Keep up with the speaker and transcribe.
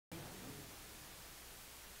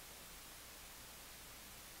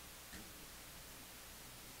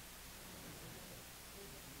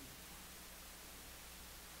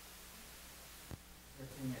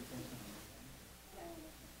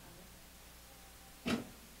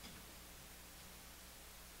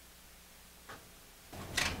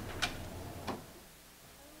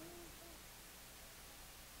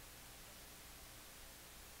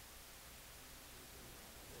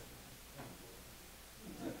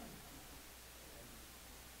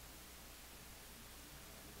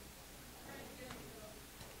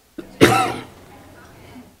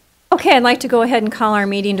Okay, I'd like to go ahead and call our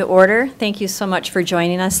meeting to order. Thank you so much for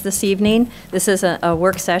joining us this evening. This is a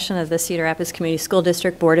work session of the Cedar Rapids Community School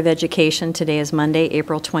District Board of Education. Today is Monday,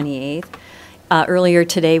 April 28th. Earlier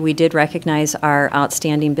today, we did recognize our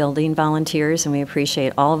outstanding building volunteers, and we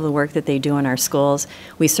appreciate all of the work that they do in our schools.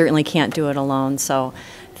 We certainly can't do it alone, so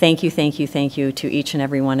thank you, thank you, thank you to each and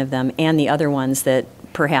every one of them, and the other ones that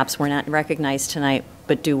perhaps were not recognized tonight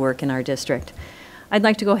but do work in our district. I'd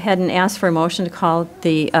like to go ahead and ask for a motion to call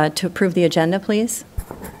to approve the agenda, please.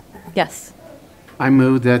 Yes. I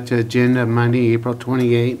move that the agenda of Monday, April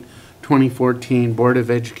 28, 2014 Board of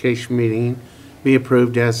Education meeting be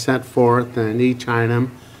approved as set forth, and each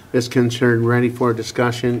item is considered ready for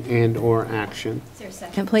discussion and or action. Is there a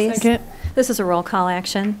second, please? Second. This is a roll call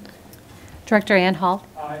action. Director Ann Hall.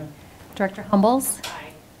 Aye. Director Humbles.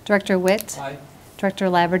 Aye. Director Witt. Aye. Director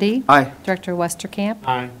Laverty. Aye. Director Westerkamp.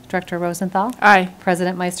 Aye. Director Rosenthal. Aye.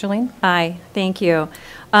 President Meisterling. Aye, thank you.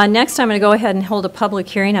 Next, I'm going to go ahead and hold a public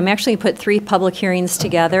hearing. I'm actually put 3 public hearings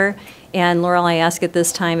together. And Laurel, I ask at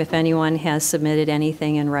this time if anyone has submitted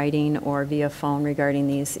anything in writing or via phone regarding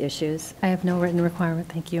these issues. I have no written requirement,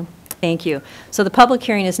 thank you. Thank you. So the public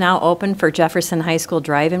hearing is now open for Jefferson High School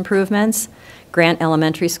drive improvements, Grant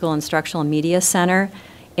Elementary School Instructional Media Center,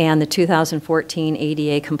 and the 2014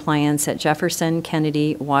 ADA compliance at Jefferson,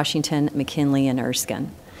 Kennedy, Washington, McKinley, and Erskine.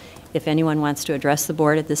 If anyone wants to address the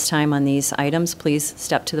board at this time on these items, please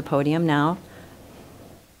step to the podium now.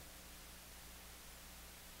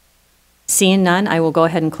 Seeing none, I will go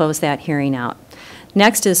ahead and close that hearing out.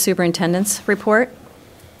 Next is superintendent's report.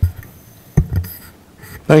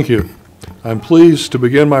 Thank you. I'm pleased to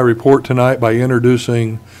begin my report tonight by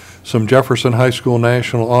introducing some Jefferson High School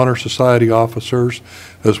National Honor Society officers,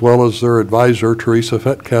 as well as their advisor, Teresa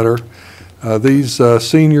Fettketter. These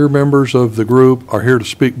senior members of the group are here to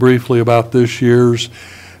speak briefly about this year's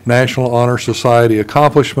National Honor Society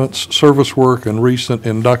accomplishments, service work, and recent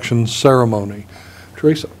induction ceremony.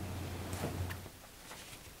 Teresa.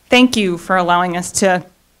 Thank you for allowing us to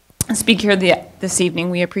speak here this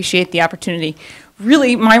evening. We appreciate the opportunity.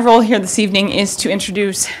 Really, my role here this evening is to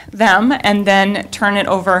introduce them and then turn it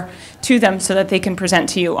over to them so that they can present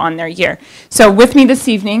to you on their year. So with me this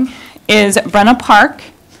evening is Brenna Park,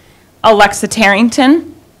 Alexa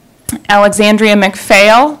Tarrington, Alexandria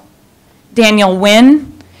McPhail, Daniel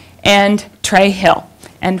Wynn, and Trey Hill.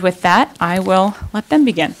 And with that, I will let them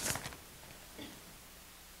begin.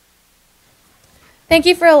 Thank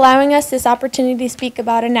you for allowing us this opportunity to speak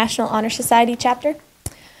about a National Honor Society chapter.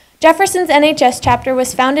 Jefferson's NHS chapter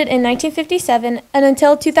was founded in 1957, and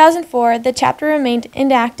until 2004, the chapter remained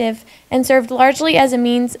inactive and served largely as a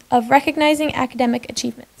means of recognizing academic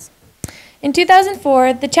achievements. In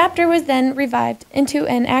 2004, the chapter was then revived into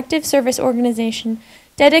an active service organization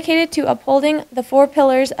dedicated to upholding the 4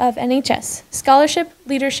 pillars of NHS: scholarship,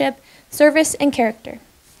 leadership, service, and character.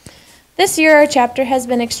 This year, our chapter has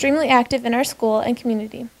been extremely active in our school and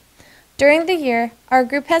community. During the year, our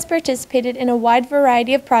group has participated in a wide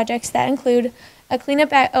variety of projects that include a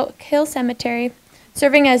cleanup at Oak Hill Cemetery,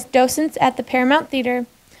 serving as docents at the Paramount Theater,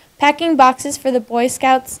 packing boxes for the Boy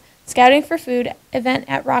Scouts, Scouting for Food event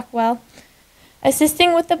at Rockwell,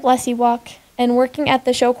 assisting with the Blessy Walk, and working at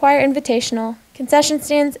the Show Choir Invitational, concession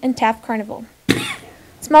stands, and Taft Carnival.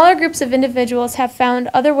 Smaller groups of individuals have found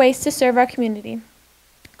other ways to serve our community.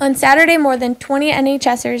 On Saturday, more than 20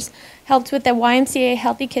 NHSers helped with the YMCA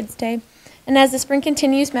Healthy Kids Day, and as the spring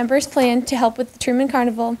continues, members plan to help with the Truman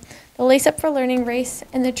Carnival, the Lace Up for Learning race,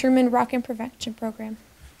 and the Truman Rock-In Prevention Program.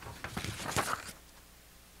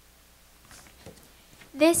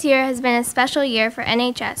 This year has been a special year for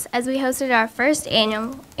NHS as we hosted our first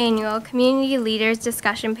annual Community Leaders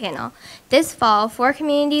Discussion Panel. This fall, 4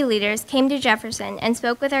 community leaders came to Jefferson and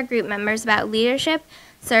spoke with our group members about leadership,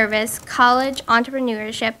 service, college,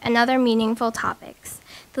 entrepreneurship, and other meaningful topics.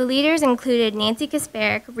 The leaders included Nancy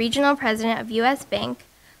Kasparic, Regional President of U.S. Bank,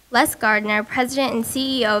 Les Gardner, President and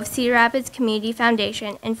CEO of Cedar Rapids Community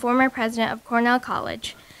Foundation and former President of Cornell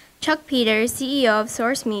College, Chuck Peters, CEO of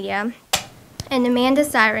Source Media, and Amanda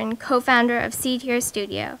Siren, co-founder of C-Tier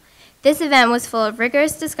Studio. This event was full of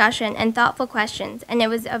rigorous discussion and thoughtful questions, and it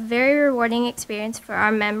was a very rewarding experience for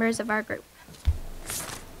our members of our group.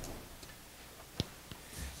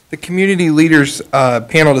 The Community Leaders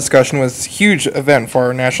panel discussion was a huge event for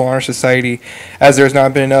our National Honor Society, as there has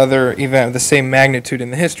not been another event of the same magnitude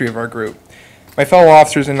in the history of our group. My fellow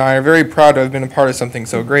officers and I are very proud to have been a part of something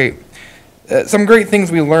so great. Some great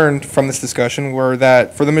things we learned from this discussion were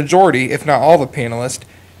that for the majority, if not all the panelists,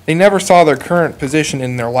 they never saw their current position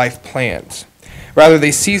in their life plans. Rather,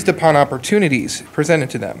 they seized upon opportunities presented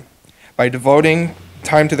to them. By devoting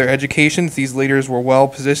time to their educations, these leaders were well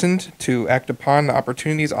positioned to act upon the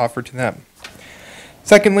opportunities offered to them.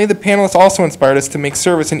 Secondly, the panelists also inspired us to make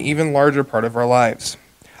service an even larger part of our lives.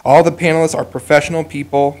 All the panelists are professional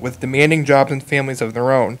people with demanding jobs and families of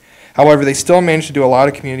their own. However, they still manage to do a lot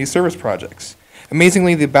of community service projects.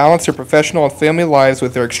 Amazingly, they balance their professional and family lives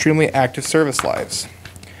with their extremely active service lives.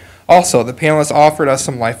 Also, the panelists offered us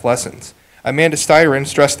some life lessons. Amanda Styron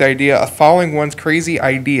stressed the idea of following one's crazy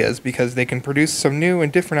ideas because they can produce some new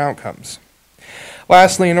and different outcomes.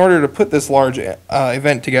 Lastly, in order to put this large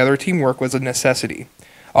event together, teamwork was a necessity.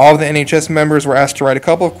 All of the NHS members were asked to write a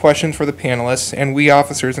couple of questions for the panelists, and we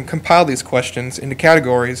officers and compiled these questions into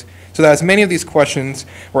categories so that as many of these questions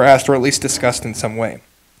were asked or at least discussed in some way.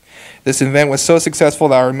 This event was so successful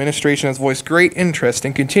that our administration has voiced great interest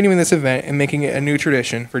in continuing this event and making it a new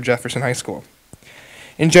tradition for Jefferson High School.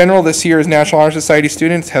 In general, this year's National Honor Society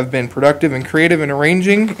students have been productive and creative in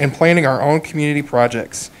arranging and planning our own community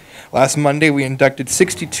projects. Last Monday, we inducted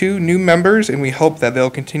 62 new members, and we hope that they'll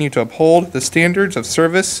continue to uphold the standards of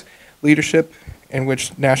service, leadership, in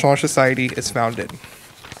which National Honor Society is founded.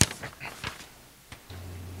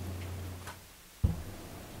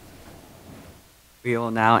 We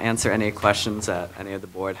will now answer any questions that any of the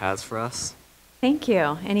board has for us. Thank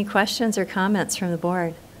you. Any questions or comments from the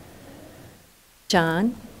board?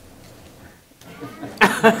 John?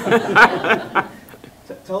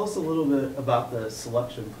 Tell us a little bit about the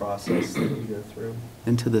selection process that you go through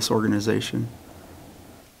into this organization.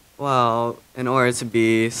 Well, in order to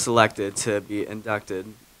be selected to be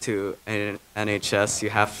inducted to an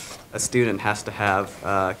NHS, a student has to have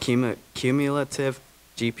a cumulative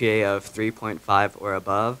GPA of 3.5 or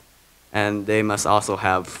above, and they must also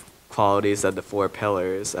have qualities of the 4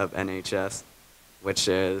 pillars of NHS, which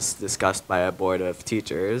is discussed by a board of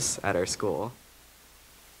teachers at our school.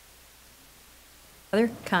 Other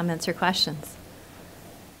comments or questions?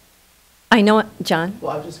 I know, John?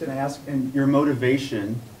 Well, I was just going to ask, and your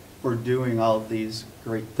motivation for doing all of these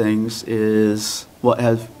great things is, what,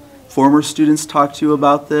 have former students talked to you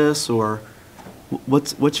about this, or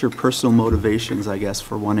what's your personal motivations, I guess,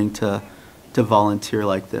 for wanting to volunteer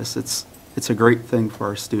like this? It's a great thing for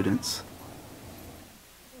our students.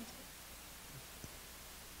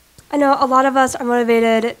 I know a lot of us are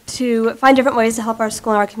motivated to find different ways to help our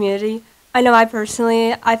school and our community. I know I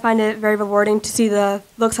find it very rewarding to see the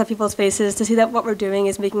looks on people's faces, to see that what we're doing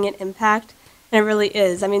is making an impact, and it really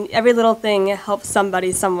is. I mean, every little thing helps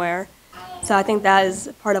somebody somewhere. So I think that is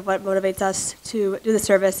part of what motivates us to do the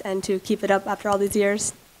service and to keep it up after all these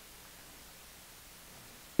years.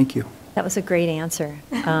 Thank you. That was a great answer.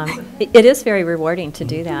 It is very rewarding to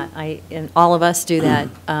do that. And all of us do that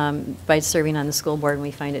by serving on the school board, and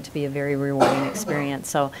we find it to be a very rewarding experience.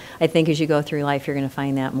 So I think as you go through life, you're going to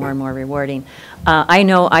find that more and more rewarding. I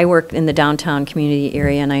know I work in the downtown community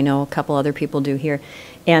area, and I know a couple other people do here.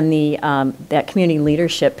 And that community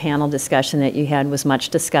leadership panel discussion that you had was much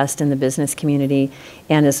discussed in the business community.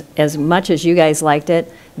 And as much as you guys liked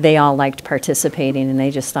it, they all liked participating, and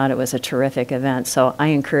they just thought it was a terrific event. So I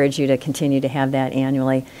encourage you to continue to have that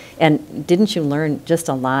annually. And didn't you learn just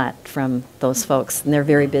a lot from those folks? And they're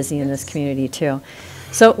very busy in this community too.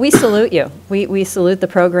 So we salute you. We salute the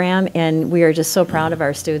program, and we are just so proud of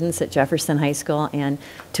our students at Jefferson High School. And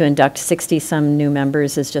to induct 60-some new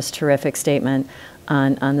members is just a terrific statement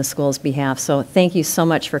on the school's behalf. So thank you so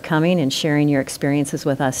much for coming and sharing your experiences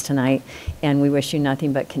with us tonight. And we wish you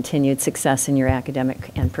nothing but continued success in your academic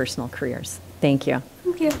and personal careers. Thank you.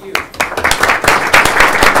 Thank you.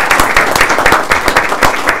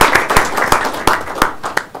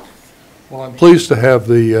 Well, I'm pleased to have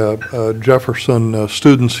the Jefferson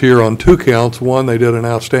students here on 2 counts. One, they did an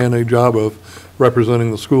outstanding job of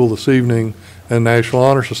representing the school this evening and National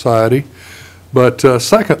Honor Society. But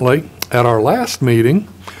secondly, at our last meeting,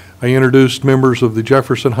 I introduced members of the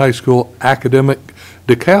Jefferson High School academic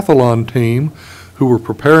decathlon team who were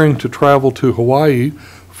preparing to travel to Hawaii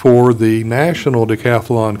for the National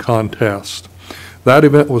Decathlon Contest. That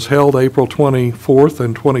event was held April 24th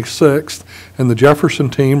and 26th, and the Jefferson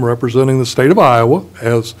team, representing the state of Iowa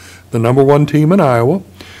as the #1 team in Iowa,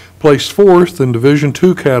 placed 4th in Division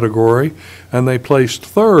II category, and they placed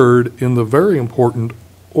 3rd in the very important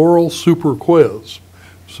oral super quiz.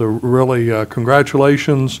 So really,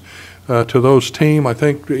 congratulations to those team. I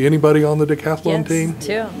think, anybody on the decathlon team?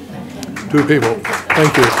 Yes, 2. 2 people.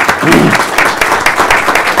 Thank you.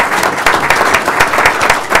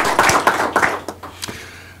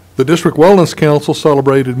 The District Wellness Council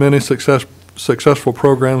celebrated many successful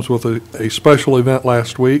programs with a special event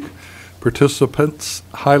last week. Participants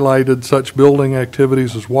highlighted such building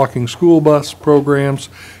activities as walking school bus programs,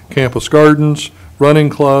 campus gardens, running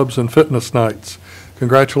clubs, and fitness nights.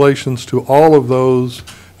 Congratulations to all of those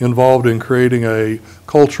involved in creating a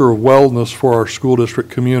culture of wellness for our school district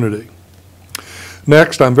community.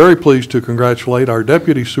 Next, I'm very pleased to congratulate our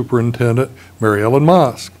Deputy Superintendent, Mary Ellen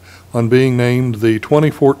Mosk, on being named the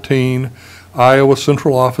 2014 Iowa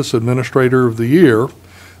Central Office Administrator of the Year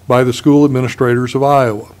by the School Administrators of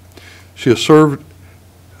Iowa. She has served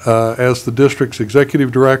as the district's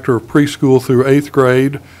Executive Director of Preschool through 8th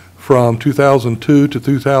grade from 2002 to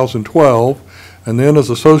 2012, and then as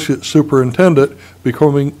Associate Superintendent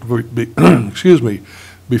before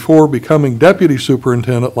becoming Deputy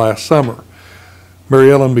Superintendent last summer.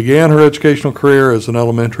 Mary Ellen began her educational career as an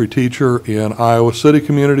elementary teacher in Iowa City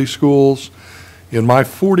Community Schools. In my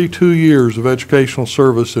 42 years of educational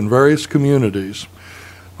service in various communities,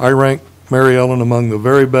 I rank Mary Ellen among the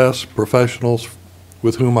very best professionals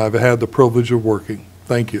with whom I've had the privilege of working.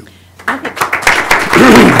 Thank you.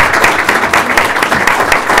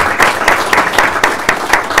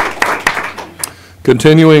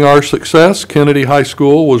 Continuing our success, Kennedy High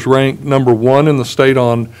School was ranked #1 in the state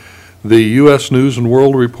on the U.S. News and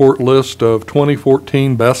World Report list of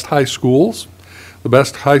 2014 Best High Schools. The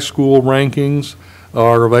Best High School rankings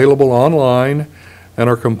are available online and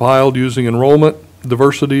are compiled using enrollment,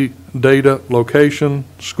 diversity data, location,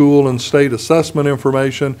 school and state assessment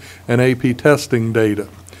information, and AP testing data.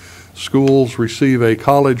 Schools receive a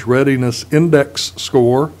College Readiness Index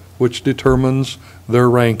score, which determines their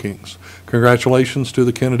rankings. Congratulations to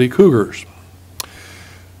the Kennedy Cougars.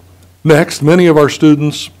 Next, many of our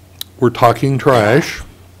students were talking trash,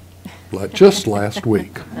 like just last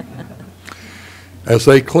week. As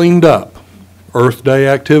they cleaned up, Earth Day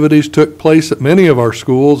activities took place at many of our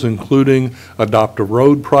schools, including Adopt a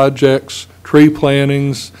Road projects, tree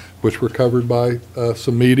plantings, which were covered by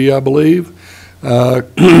some media, I believe,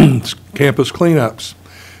 campus cleanups.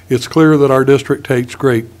 It's clear that our district takes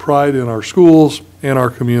great pride in our schools and our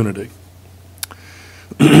community.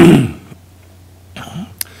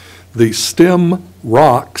 The STEM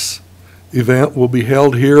Rocks event will be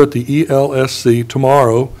held here at the ELSC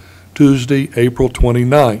tomorrow, Tuesday, April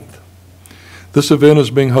 29th. This event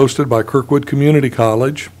is being hosted by Kirkwood Community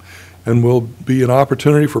College and will be an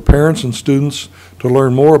opportunity for parents and students to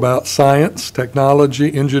learn more about science,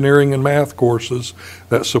 technology, engineering, and math courses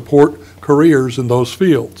that support careers in those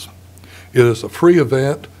fields. It is a free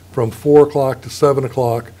event from 4 o'clock to 7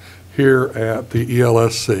 o'clock here at the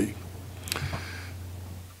ELSC.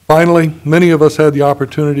 Finally, many of us had the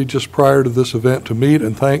opportunity just prior to this event to meet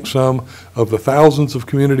and thank some of the thousands of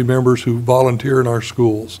community members who volunteer in our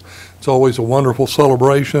schools. It's always a wonderful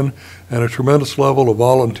celebration and a tremendous level of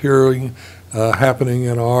volunteering happening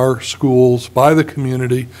in our schools by the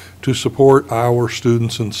community to support our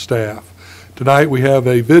students and staff. Tonight we have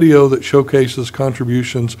a video that showcases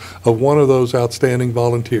contributions of one of those outstanding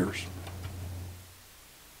volunteers.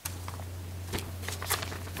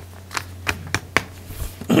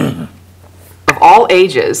 Of all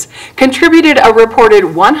ages, contributed a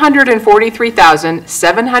reported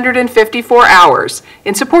 143,754 hours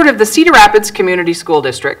in support of the Cedar Rapids Community School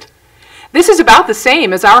District. This is about the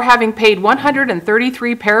same as our having paid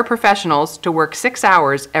 133 paraprofessionals to work 6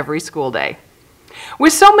 hours every school day.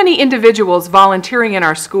 With so many individuals volunteering in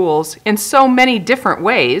our schools in so many different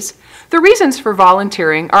ways, the reasons for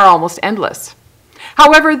volunteering are almost endless.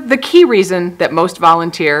 However, the key reason that most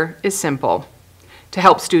volunteer is simple: to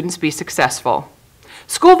help students be successful.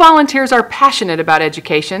 School volunteers are passionate about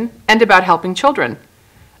education and about helping children.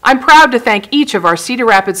 I'm proud to thank each of our Cedar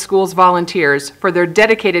Rapids Schools volunteers for their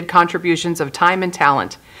dedicated contributions of time and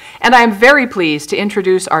talent. And I am very pleased to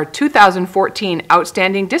introduce our 2014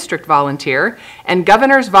 Outstanding District Volunteer and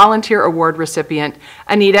Governor's Volunteer Award recipient,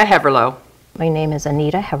 Anita Heverlo. My name is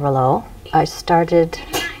Anita Heverlo. I started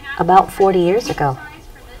about 40 years ago.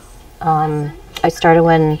 I started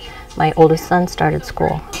when my oldest son started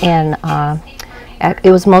school, and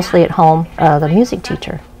it was mostly at home, the music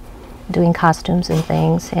teacher, doing costumes and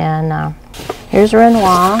things. And here's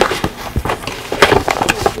Renoir.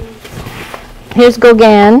 Here's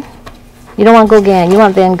Gauguin. You don't want Gauguin, you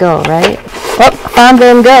want Van Gogh, right? Oh, found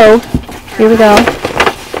Van Gogh. Here we go.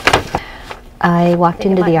 I walked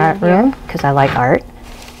into the art room, because I like art,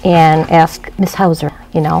 and asked Miss Hauser,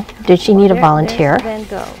 did she need a volunteer?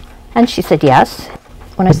 And she said yes.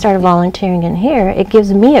 When I started volunteering in here, it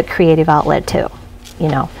gives me a creative outlet too,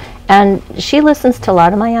 And she listens to a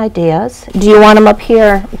lot of my ideas. Do you want them up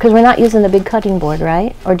here? Because we're not using the big cutting board,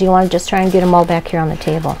 right? Or do you want to just try and get them all back here on the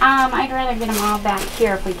table? I'd rather get them all back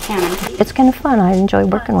here if we can. It's kind of fun. I enjoy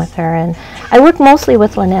working with her. And I work mostly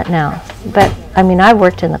with Lynette now. But, I've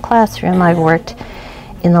worked in the classroom. I've worked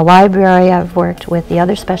in the library. I've worked with the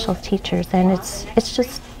other special teachers. And it's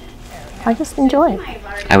just I just enjoy it.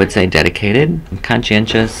 I would say dedicated,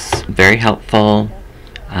 conscientious, very helpful,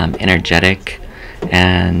 energetic,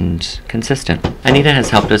 and consistent. Anita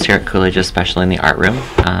has helped us here at Coolidge, especially in the art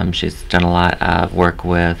room. She's done a lot of work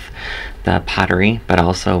with the pottery, but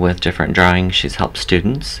also with different drawings. She's helped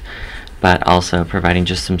students, but also providing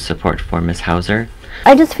just some support for Ms. Hauser.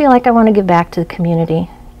 I just feel like I want to give back to the community,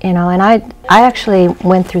 you know, and I actually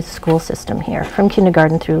went through the school system here from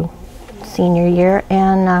kindergarten through senior year,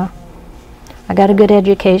 and I got a good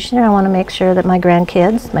education, and I want to make sure that my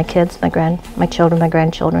grandkids, my kids, my children, my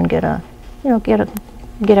grandchildren get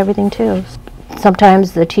everything too.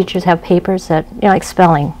 Sometimes the teachers have papers that, you know, like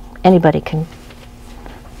spelling. Anybody can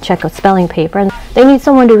check a spelling paper, and they need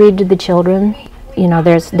someone to read to the children. You know,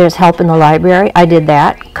 there's help in the library. I did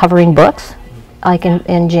that, covering books, like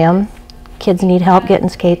in gym. Kids need help getting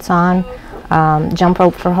skates on, jump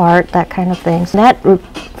rope for heart, that kind of thing. So that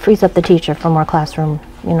frees up the teacher for more classroom,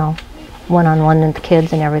 you know, one-on-one with the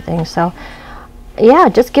kids and everything. So, yeah,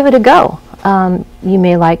 just give it a go. You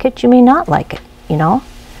may like it, you may not like it, you know,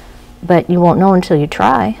 but you won't know until you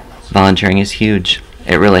try. Volunteering is huge.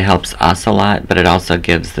 It really helps us a lot, but it also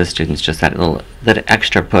gives the students just that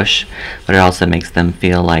extra push, but it also makes them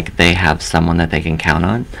feel like they have someone that they can count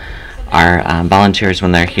on. Our volunteers,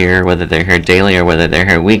 when they're here, whether they're here daily or whether they're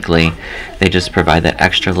here weekly, they just provide that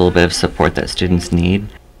extra little bit of support that students need.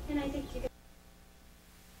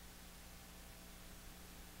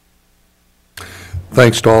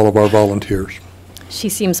 Thanks to all of our volunteers. She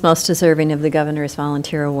seems most deserving of the Governor's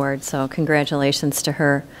Volunteer Award, so congratulations to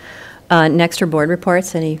her. Next are board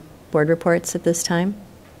reports. Any board reports at this time?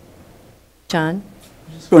 John?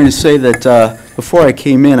 I was going to say that before I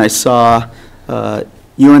came in, I saw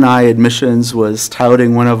UNI Admissions was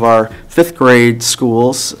touting one of our 5th grade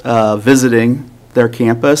schools, visiting their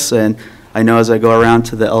campus, and I know as I go around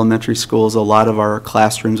to the elementary schools, a lot of our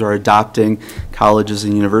classrooms are adopting colleges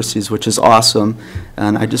and universities, which is awesome.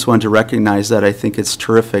 And I just wanted to recognize that. I think it's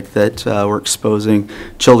terrific that we're exposing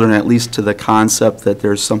children at least to the concept that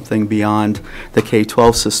there's something beyond the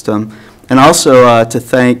K-12 system. And also to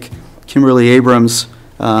thank Kimberly Abrams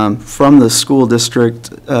from the school district.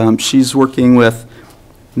 She's working with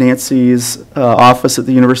Nancy's office at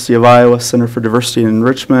the University of Iowa Center for Diversity and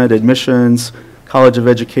Enrichment, Admissions, College of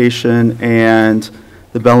Education, and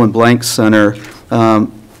the Bell and Blank Center.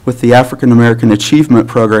 With the African American Achievement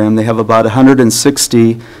Program, they have about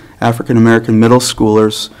 160 African American middle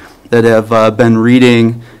schoolers that have been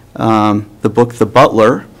reading the book The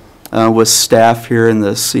Butler with staff here in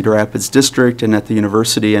the Cedar Rapids district and at the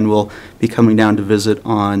university, and will be coming down to visit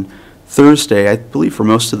on Thursday, I believe, for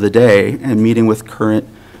most of the day, and meeting with current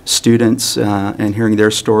students and hearing their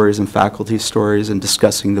stories and faculty stories and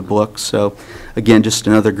discussing the book. So again, just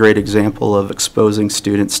another great example of exposing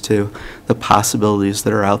students to the possibilities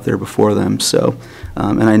that are out there before them. So,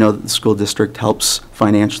 and I know that the school district helps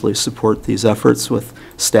financially support these efforts with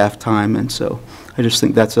staff time, and so I just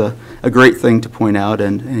think that's a great thing to point out,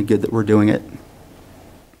 and good that we're doing it.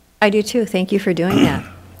 I do too. Thank you for doing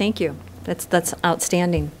that. Thank you. That's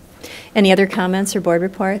outstanding. Any other comments or board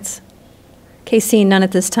reports? Okay, seeing none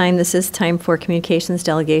at this time, this is time for communications,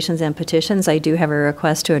 delegations, and petitions. I do have a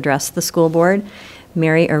request to address the school board.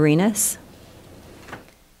 Mary Arenas.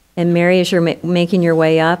 And Mary, as you're making your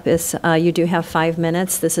way up, you do have 5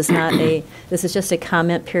 minutes. This is not this is just a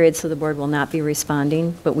comment period, so the board will not be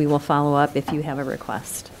responding, but we will follow up if you have a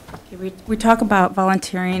request. Okay, we talk about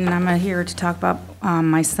volunteering, and I'm here to talk about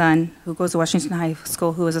my son, who goes to Washington High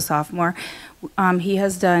School, who is a sophomore. He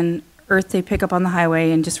has done Earth Day pickup on the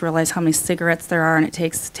highway and just realized how many cigarettes there are, and it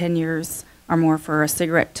takes 10 years or more for a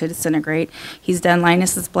cigarette to disintegrate. He's done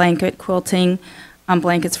Linus's blanket quilting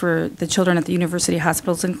blankets for the children at the university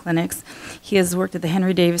hospitals and clinics. He has worked at the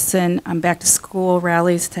Henry Davidson back to school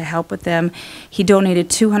rallies to help with them. He donated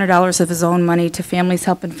 $200 of his own money to Families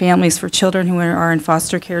Helping Families for children who are in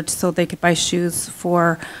foster care so they could buy shoes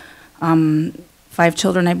for 5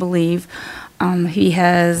 children, I believe. He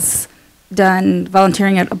has done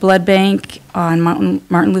volunteering at a blood bank on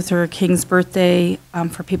Martin Luther King's birthday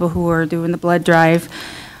for people who are doing the blood drive.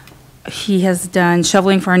 He has done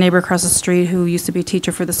shoveling for our neighbor across the street who used to be a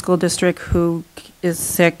teacher for the school district, who is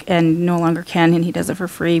sick and no longer can, and he does it for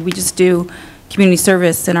free. We just do community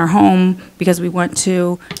service in our home because we want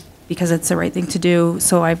to, because it's the right thing to do.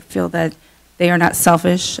 So I feel that they are not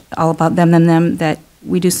selfish, all about them, that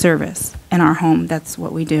we do service in our home. That's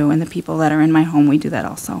what we do, and the people that are in my home, we do that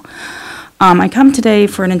also. I come today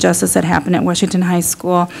for an injustice that happened at Washington High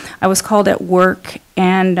School. I was called at work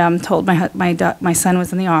and told my son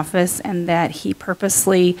was in the office and that he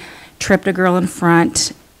purposely tripped a girl in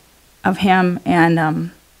front of him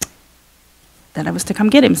and that I was to come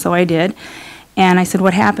get him, so I did. And I said,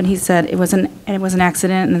 what happened? He said, it was an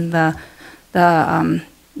accident, and the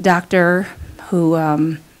doctor who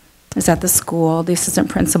is at the school, the assistant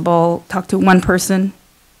principal, talked to one person.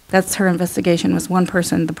 That's her investigation, was one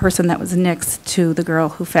person, the person that was next to the girl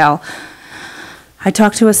who fell. I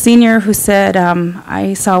talked to a senior who said,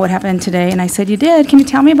 I saw what happened today, and I said, you did? Can you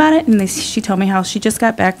tell me about it? And she told me how she just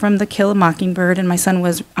got back from the Kill a Mockingbird, and my son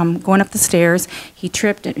was going up the stairs. He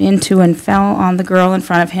tripped into and fell on the girl in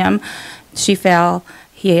front of him. She fell.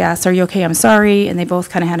 He asked, are you okay? I'm sorry. And they both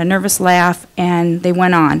kind of had a nervous laugh, and they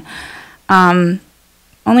went on.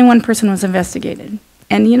 Only one person was investigated.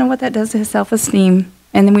 And you know what that does to his self-esteem?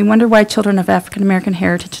 And then we wonder why children of African-American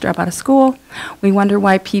heritage drop out of school. We wonder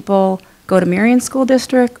why people go to Marion School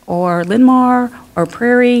District or Linn-Mar or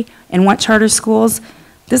Prairie and want charter schools.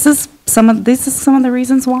 This is some of the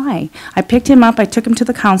reasons why. I picked him up. I took him to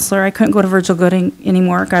the counselor. I couldn't go to Virgil Gooding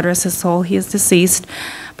anymore. God rest his soul. He is deceased.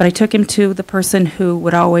 But I took him to the person who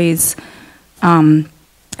would always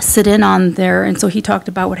sit in on there. And so he talked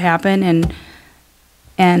about what happened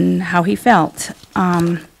and how he felt.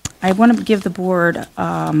 I want to give the board,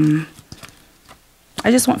 I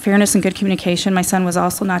just want fairness and good communication. My son was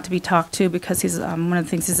also not to be talked to because he's one of the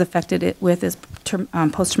things he's affected with is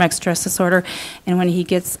post-traumatic stress disorder. And when he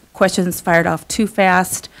gets questions fired off too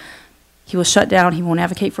fast, he will shut down, he won't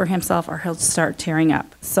advocate for himself, or he'll start tearing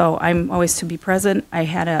up. So I'm always to be present. I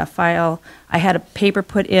had a paper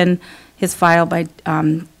put in his file by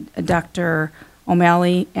Dr.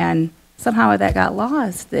 O'Malley, and somehow that got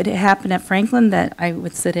lost. It happened at Franklin that I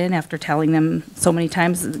would sit in after telling them so many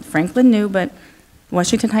times. Franklin knew, but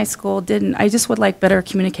Washington High School didn't. I just would like better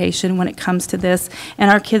communication when it comes to this. And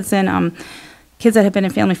our kids kids that have been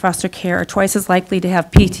in family foster care are twice as likely to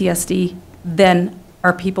have PTSD than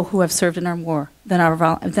are people who have served in our war, than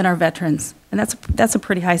our veterans. And that's a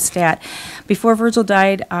pretty high stat. Before Virgil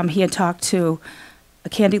died, he had talked to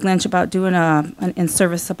Candy Lynch about doing an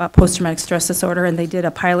in-service about post-traumatic stress disorder, and they did a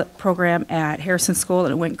pilot program at Harrison School,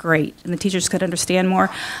 and it went great, and the teachers could understand more.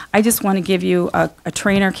 I just want to give you a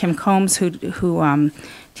trainer, Kim Combs, who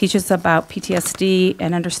teaches about PTSD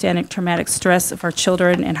and understanding traumatic stress of our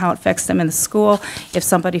children and how it affects them in the school. If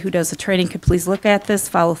somebody who does the training could please look at this,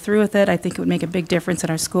 follow through with it, I think it would make a big difference in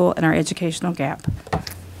our school and our educational gap.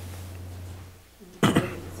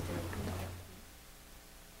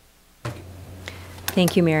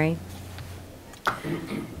 Thank you, Mary.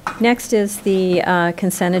 Next is the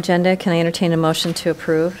consent agenda. Can I entertain a motion to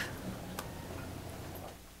approve?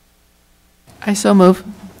 I so move.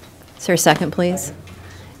 Is there a second, please?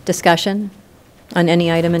 Discussion on any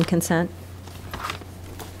item in consent?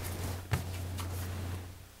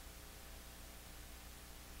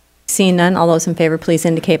 Seeing none, all those in favor, please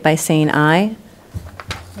indicate by saying aye.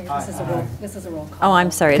 This is a roll call. Oh, I'm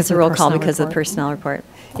sorry, it's a roll call because of the report. personnel report.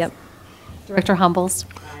 Yep. Director Humbles.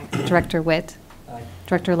 Director Witt.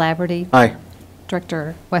 Director Laverty. Aye.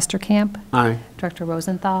 Director Westerkamp. Aye. Director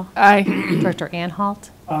Rosenthal. Aye. Director Anhalt.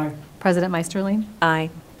 Aye. President Meisterling. Aye.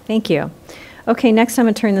 Thank you. Okay, next I'm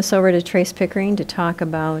going to turn this over to Trace Pickering to talk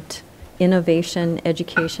about Innovation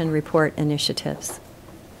Education Report Initiatives.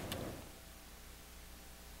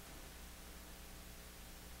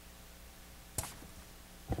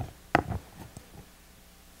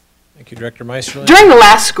 Thank you, Director Meisterling. During the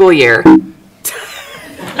last school year.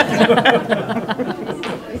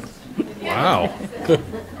 Wow.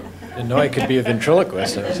 Didn't know I could be a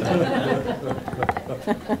ventriloquist. Get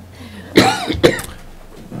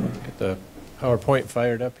the PowerPoint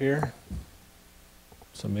fired up here.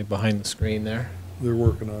 Somebody behind the screen there. They're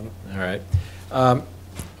working on it. All right. I'm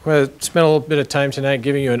going to spend a little bit of time tonight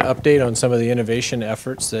giving you an update on some of the innovation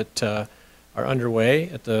efforts that are underway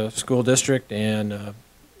at the school district and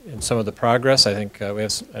some of the progress. I think we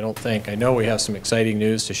have. I know we have some exciting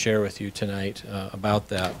news to share with you tonight about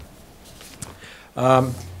that.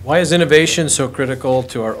 Why is innovation so critical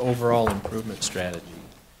to our overall improvement strategy?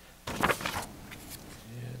 And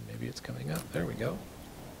maybe it's coming up. There we go.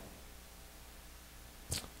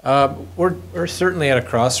 We're certainly at a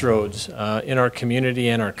crossroads in our community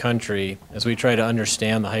and our country as we try to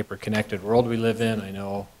understand the hyper-connected world we live in. I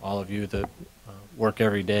know all of you that work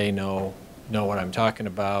every day know what I'm talking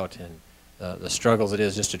about and the struggles it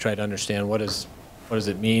is just to try to understand what does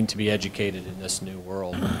it mean to be educated in this new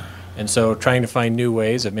world. And so trying to find new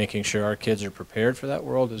ways of making sure our kids are prepared for that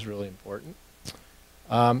world is really important.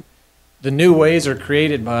 The new ways are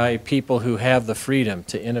created by people who have the freedom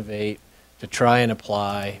to innovate, to try and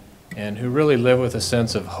apply, and who really live with a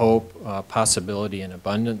sense of hope, possibility, and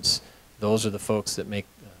abundance. Those are the folks that make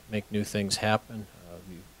new things happen.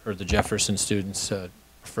 You heard the Jefferson students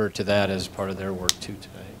refer to that as part of their work too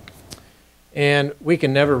today. And we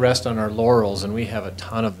can never rest on our laurels, and we have a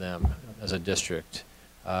ton of them as a district.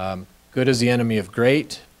 Good is the enemy of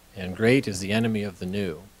great, and great is the enemy of the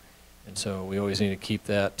new. And so we always need to keep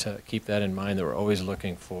that in mind, that we're always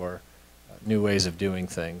looking for new ways of doing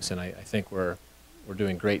things, and I think we're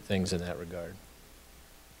doing great things in that regard.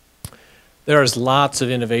 There is lots of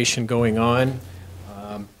innovation going on.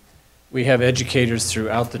 We have educators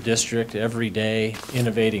throughout the district every day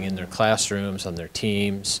innovating in their classrooms, on their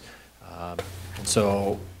teams. And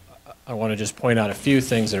so I want to just point out a few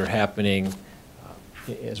things that are happening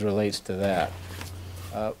as relates to that.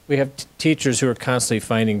 We have teachers who are constantly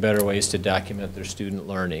finding better ways to document their student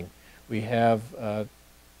learning. We have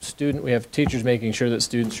teachers making sure that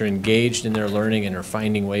students are engaged in their learning and are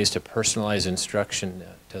finding ways to personalize instruction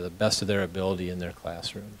to the best of their ability in their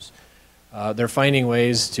classrooms. They're finding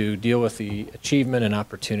ways to deal with the achievement and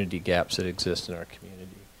opportunity gaps that exist in our community.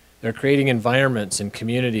 They're creating environments and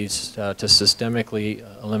communities to systemically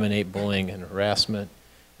eliminate bullying and harassment,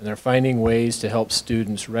 and they're finding ways to help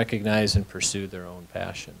students recognize and pursue their own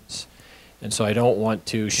passions. And so I don't want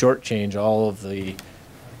to shortchange all of the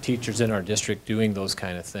teachers in our district doing those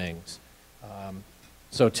kind of things.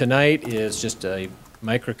 So tonight is just a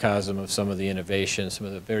microcosm of some of the innovation, some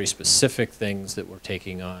of the very specific things that we're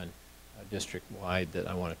taking on district-wide that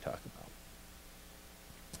I want to talk about.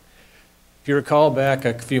 If you recall back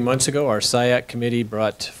a few months ago, our SIAC committee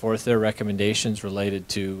brought forth their recommendations related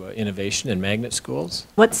to innovation in magnet schools.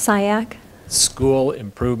 What's SIAC? School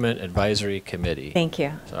Improvement Advisory Committee. Thank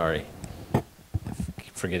you. Sorry. I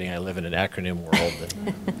keep forgetting I live in an acronym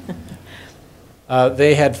world.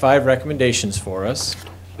 They had 5 recommendations for us.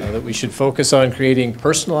 That we should focus on creating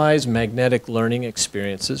personalized magnetic learning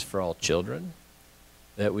experiences for all children.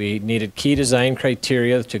 That we needed key design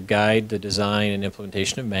criteria to guide the design and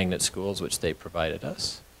implementation of magnet schools, which they provided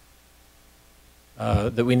us.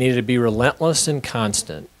 That we needed to be relentless and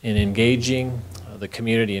constant in engaging the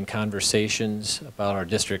community in conversations about our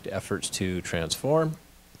district efforts to transform.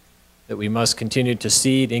 That we must continue to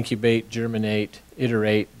seed, incubate, germinate,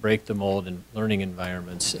 iterate, break the mold in learning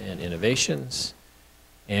environments and innovations,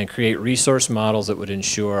 and create resource models that would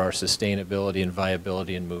ensure our sustainability and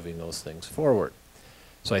viability in moving those things forward.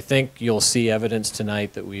 So I think you'll see evidence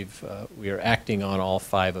tonight that we are acting on all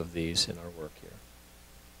 5 of these in our work here.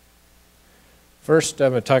 First,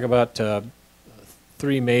 I'm going to talk about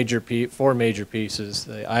 4 major pieces: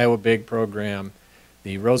 the Iowa Big program,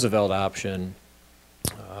 the Roosevelt option,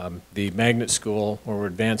 the magnet school, where we're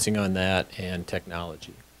advancing on that, and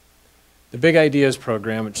technology. The Big Ideas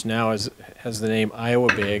program, which now has the name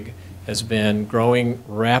Iowa Big, has been growing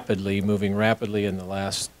rapidly, moving rapidly in the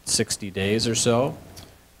last 60 days or so.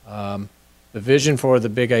 The vision for the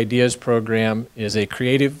Big Ideas program is a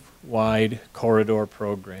creative-wide corridor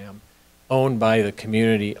program owned by the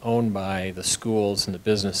community, owned by the schools and the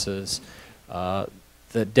businesses,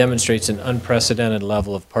 that demonstrates an unprecedented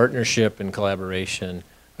level of partnership and collaboration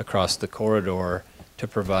across the corridor to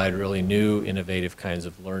provide really new, innovative kinds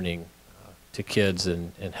of learning to kids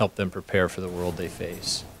and help them prepare for the world they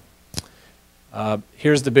face.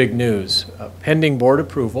 Here's the big news. Pending board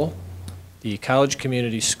approval, the College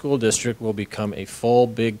Community School District will become a full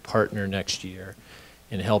Big partner next year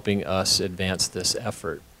in helping us advance this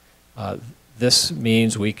effort. This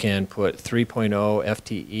means we can put 3.0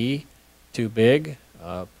 FTE to Big,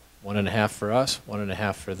 1.5 for us,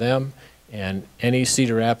 1.5 for them, and any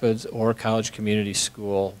Cedar Rapids or College Community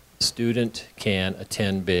School student can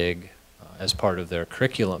attend Big as part of their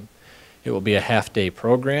curriculum. It will be a half-day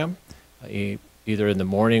program, either in the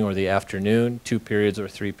morning or the afternoon, 2 periods or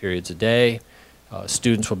 3 periods a day.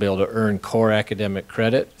 Students will be able to earn core academic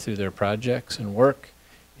credit through their projects and work,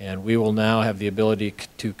 and we will now have the ability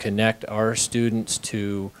to connect our students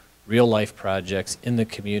to real-life projects in the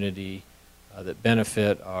community that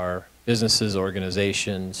benefit our businesses,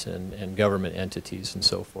 organizations, and government entities and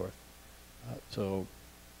so forth. So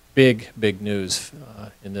big news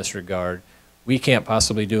in this regard. We can't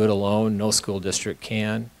possibly do it alone. No school district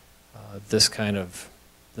can.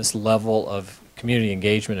 This level of community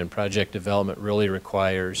engagement and project development really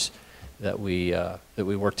requires that we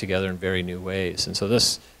work together in very new ways. And so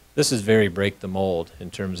this is very break the mold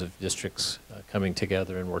in terms of districts coming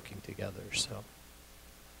together and working together. So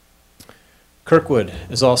Kirkwood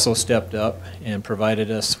has also stepped up and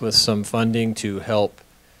provided us with some funding to help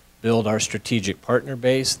build our strategic partner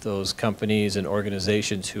base, those companies and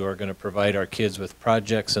organizations who are going to provide our kids with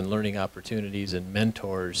projects and learning opportunities and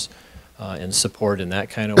mentors and support in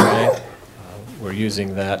that kind of way. We're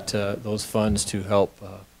using those funds to help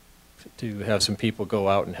to have some people go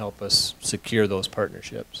out and help us secure those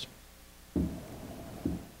partnerships.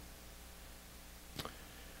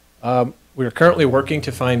 We're currently working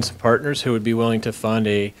to find some partners who would be willing to fund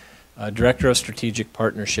a Director of Strategic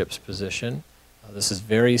Partnerships position. This is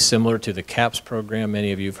very similar to the CAPS program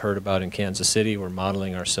many of you have heard about in Kansas City. We're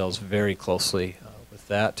modeling ourselves very closely with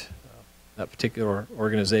that particular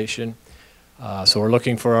organization. So we're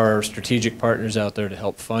looking for our strategic partners out there to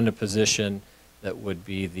help fund a position that would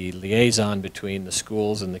be the liaison between the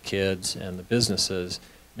schools and the kids and the businesses,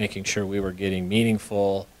 making sure we were getting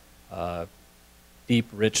meaningful, deep,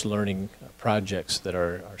 rich learning projects that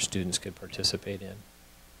our students could participate in.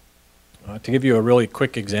 To give you a really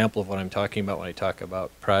quick example of what I'm talking about when I talk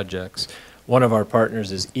about projects, one of our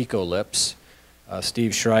partners is Ecolips.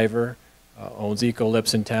 Steve Shriver owns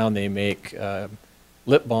Ecolips in town. They make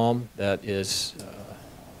lip balm that is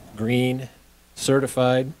green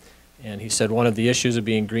certified, and he said one of the issues of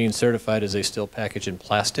being green certified is they still package in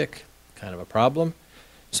plastic, kind of a problem.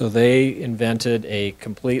 So they invented a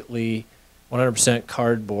completely 100%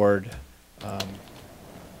 cardboard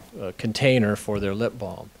container for their lip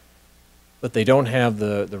balm. But they don't have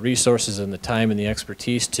the resources and the time and the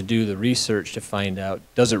expertise to do the research to find out,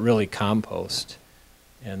 does it really compost?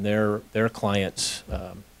 And their clients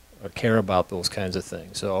care about those kinds of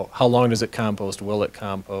things. So how long does it compost? Will it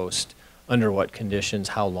compost? Under what conditions?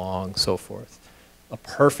 How long? So forth. A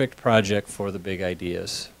perfect project for the Big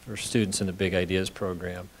Ideas, for students in the Big Ideas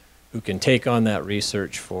program who can take on that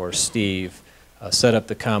research for Steve, set up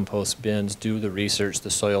the compost bins, do the research, the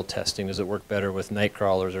soil testing. Does it work better with night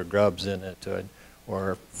crawlers or grubs in it,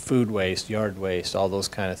 or food waste, yard waste, all those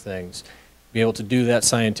kind of things. Be able to do that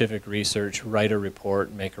scientific research, write a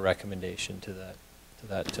report, make a recommendation to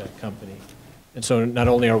that company. And so not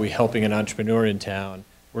only are we helping an entrepreneur in town,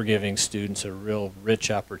 we're giving students a real rich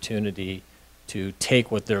opportunity to take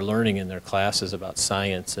what they're learning in their classes about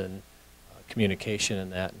science and communication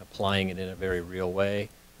and that, and applying it in a very real way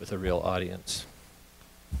with a real audience.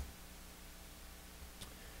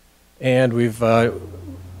 And we've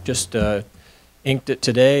just inked it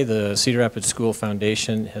today. The Cedar Rapids School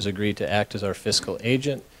Foundation has agreed to act as our fiscal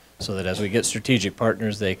agent so that as we get strategic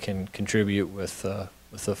partners, they can contribute with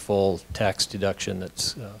the full tax deduction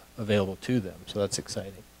that's available to them. So that's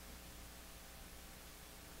exciting.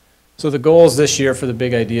 So the goals this year for the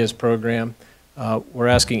Big Ideas program, we're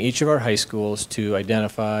asking each of our high schools to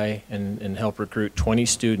identify and help recruit 20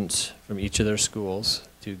 students from each of their schools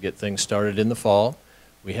to get things started in the fall.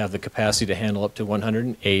 We have the capacity to handle up to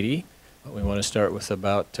 180. But we want to start with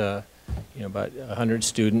about 100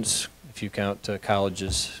 students, if you count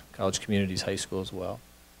colleges, college communities, high school as well.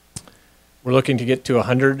 We're looking to get to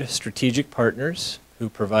 100 strategic partners who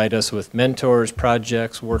provide us with mentors,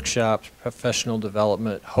 projects, workshops, professional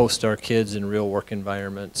development, host our kids in real work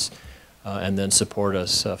environments, and then support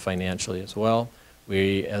us financially as well.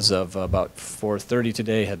 We, as of about 4:30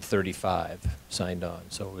 today, had 35 signed on,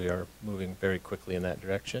 so we are moving very quickly in that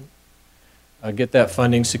direction. Get that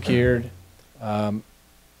funding secured. One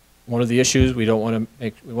of the issues we want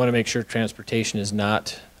to make sure transportation is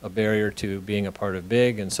not a barrier to being a part of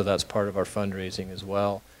BIG, and so that's part of our fundraising as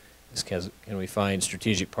well. Can we find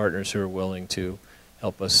strategic partners who are willing to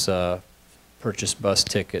help us purchase bus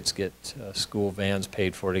tickets, get school vans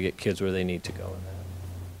paid for to get kids where they need to go in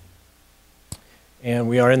that. And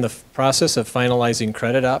we are in the process of finalizing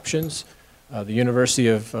credit options. The University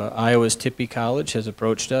of Iowa's Tippie College has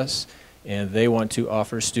approached us, and they want to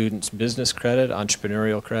offer students business credit,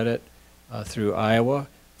 entrepreneurial credit through Iowa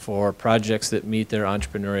for projects that meet their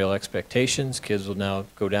entrepreneurial expectations. Kids will now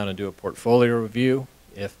go down and do a portfolio review.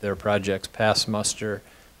 If their projects pass muster,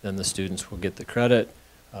 then the students will get the credit.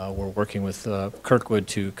 We're working with Kirkwood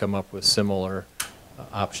to come up with similar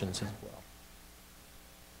options as well.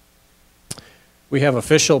 We have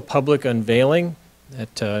official public unveiling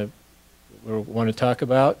that we want to talk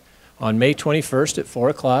about on May 21st at 4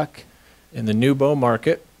 o'clock in the New Bow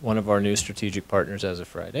Market, one of our new strategic partners as of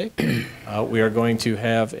Friday. We are going to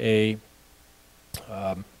have a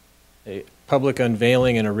public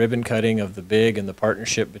unveiling and a ribbon cutting of the BIG and the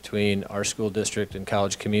partnership between our school district and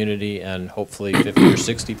college community, and hopefully 50 or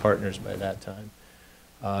 60 partners by that time.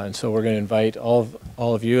 And so we're going to invite all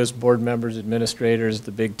of you as board members, administrators,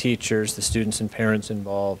 the BIG teachers, the students and parents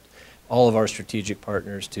involved, all of our strategic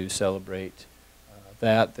partners to celebrate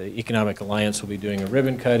that. The Economic Alliance will be doing a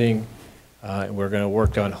ribbon cutting, and we're going to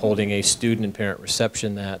work on holding a student and parent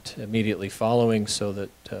reception that immediately following so that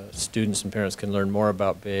students and parents can learn more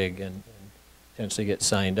about BIG and potentially get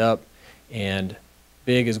signed up. And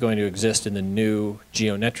BIG is going to exist in the new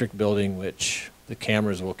geometric building, which the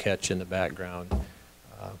cameras will catch in the background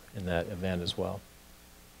in that event as well.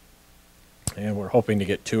 And we're hoping to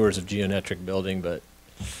get tours of geometric building, but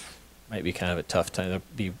might be kind of a tough time. They'll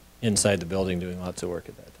be inside the building doing lots of work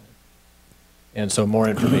at that time. And so more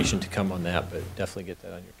information to come on that, but definitely get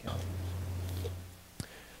that on your calendar.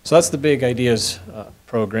 So that's the Big Ideas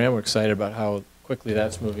program. We're excited about how quickly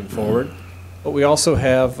that's moving forward. But we also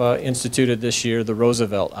have instituted this year the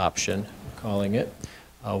Roosevelt option, we're calling it.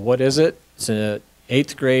 What is it? It's an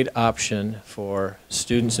 8th grade option for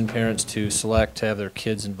students and parents to select to have their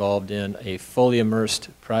kids involved in a fully immersed,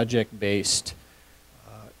 project-based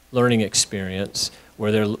learning experience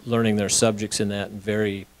where they're learning their subjects in that in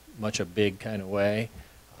very much a big kind of way,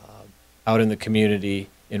 out in the community,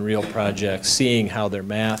 in real projects, seeing how their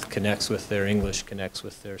math connects with their English, connects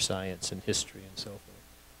with their science and history and so forth.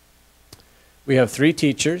 We have 3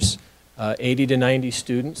 teachers, 80 to 90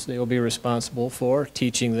 students they will be responsible for,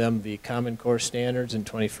 teaching them the Common Core standards and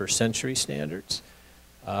 21st century standards,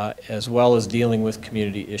 as well as dealing with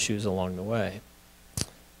community issues along the way.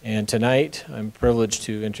 And tonight, I'm privileged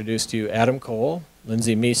to introduce to you Adam Cole,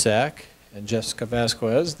 Lindsay Misak, and Jessica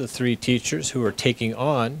Vasquez, the 3 teachers who are taking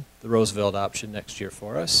on the Roosevelt option next year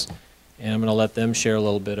for us. And I'm going to let them share a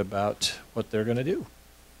little bit about what they're going to do.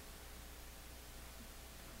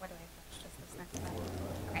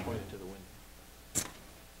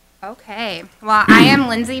 Okay, well, I am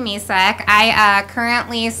Lindsay Misak. I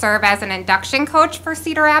currently serve as an induction coach for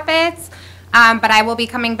Cedar Rapids, but I will be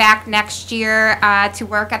coming back next year to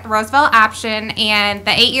work at the Roosevelt option. And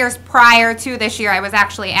the 8 years prior to this year, I was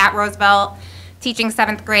actually at Roosevelt teaching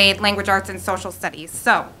 7th grade language arts and social studies.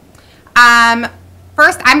 So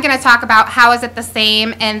first, I'm going to talk about how is it the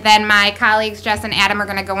same, and then my colleagues Jess and Adam are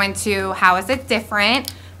going to go into how is it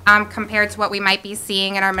different compared to what we might be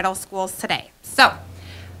seeing in our middle schools today. So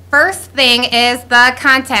first thing is the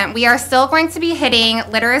content. We are still going to be hitting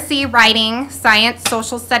literacy, writing, science,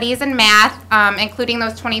 social studies, and math, including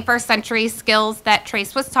those 21st century skills that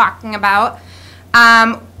Trace was talking about.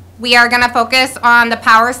 We are going to focus on the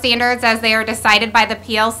power standards as they are decided by the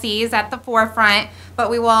PLCs at the forefront, but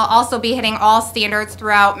we will also be hitting all standards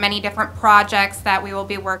throughout many different projects that we will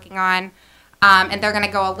be working on, and they're going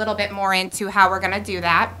to go a little bit more into how we're going to do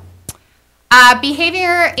that.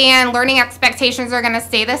 Behavior and learning expectations are going to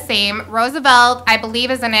stay the same. Roosevelt, I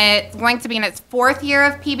believe, is going to be in its 4th year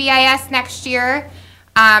of PBIS next year.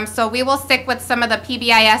 So we will stick with some of the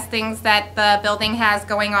PBIS things that the building has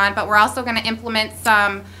going on, but we're also going to implement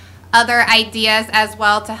some other ideas as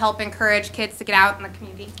well to help encourage kids to get out in the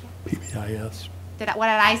community. PBIS. What did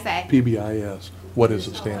I say? PBIS. What does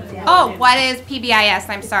it stand for? Oh, what is PBIS?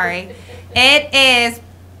 I'm sorry. It is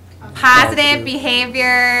Positive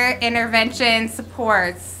Behavior Intervention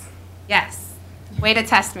Supports. Yes. Way to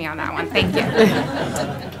test me on that one. Thank you.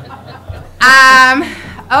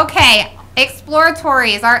 Okay.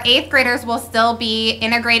 Exploratories. Our 8th graders will still be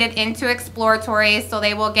integrated into exploratories, so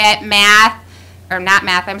they will get math, or not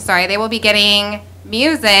math, I'm sorry. They will be getting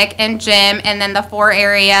music and gym, and then the 4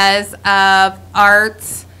 areas of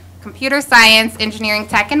arts, computer science, engineering,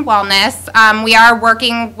 tech, and wellness. We are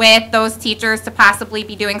working with those teachers to possibly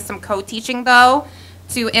be doing some co-teaching, though,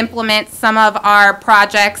 to implement some of our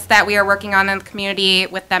projects that we are working on in the community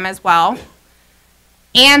with them as well.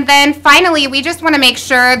 And then finally, we just want to make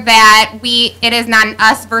sure that it is not an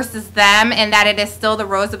us versus them, and that it is still the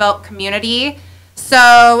Roosevelt community.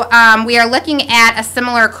 So we are looking at a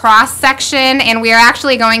similar cross-section, and we are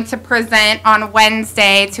actually going to present on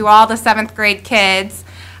Wednesday to all the 7th grade kids,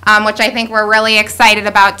 which I think we're really excited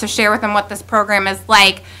about to share with them what this program is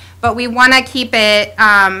like. But we want to keep it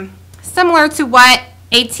similar to what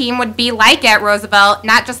a team would be like at Roosevelt,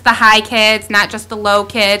 not just the high kids, not just the low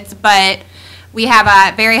kids, but we have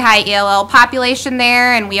a very high ELL population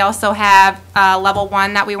there, and we also have level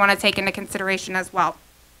 1 that we want to take into consideration as well.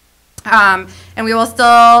 And we will still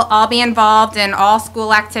all be involved in all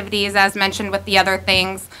school activities as mentioned with the other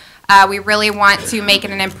things. We really want to make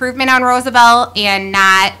it an improvement on Roosevelt and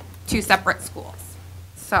not 2 separate schools.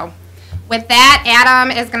 So with that,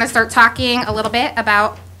 Adam is going to start talking a little bit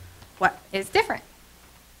about what is different.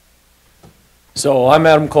 So I'm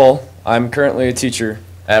Adam Cole. I'm currently a teacher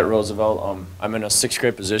at Roosevelt. I'm in a 6th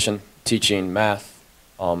grade position teaching math,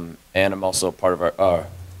 and I'm also part of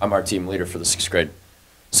I'm our team leader for the 6th grade.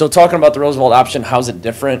 So talking about the Roosevelt option, how's it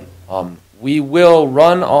different? We will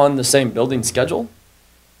run on the same building schedule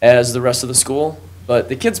as the rest of the school, but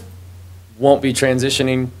the kids won't be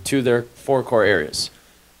transitioning to their 4 core areas.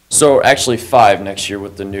 So actually 5 next year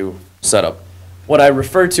with the new setup. What I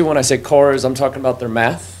refer to when I say core is I'm talking about their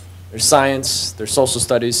math, their science, their social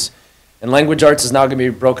studies, and language arts is now going to be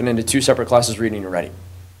broken into 2 separate classes, reading and writing.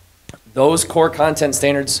 Those core content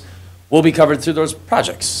standards will be covered through those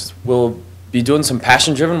projects. We'll be doing some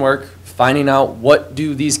passion-driven work, finding out what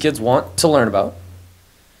do these kids want to learn about.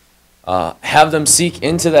 have them seek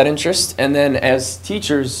into that interest, and then as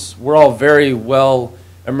teachers, we're all very well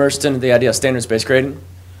immersed into the idea of standards-based grading.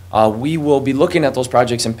 We will be looking at those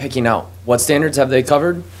projects and picking out what standards have they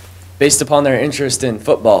covered based upon their interest in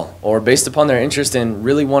football or based upon their interest in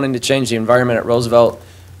really wanting to change the environment at Roosevelt,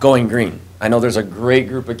 going green. I know there's a great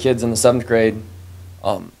group of kids in the 7th grade,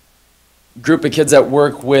 group of kids that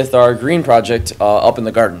work with our green project up in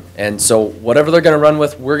the garden. And so whatever they're going to run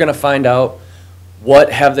with, we're going to find out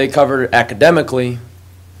what have they covered academically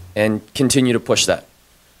and continue to push that.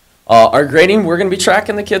 Our grading, we're going to be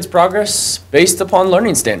tracking the kids' progress based upon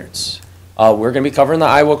learning standards. We're going to be covering the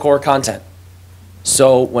Iowa core content.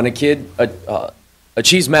 So when a kid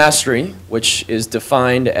achieves mastery, which is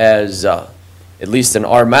defined as, at least in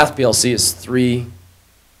our math PLC, is 3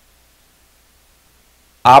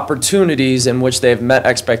 opportunities in which they've met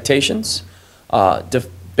expectations,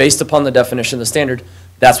 based upon the definition of the standard,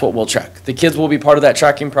 that's what we'll track. The kids will be part of that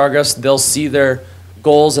tracking progress. They'll see their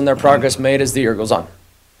goals and their progress made as the year goes on.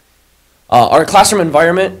 Our classroom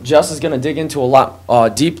environment, Jess is going to dig into a lot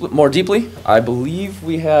more deeply. I believe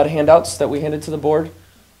we had handouts that we handed to the board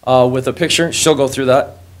with a picture. She'll go through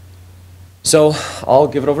that. So I'll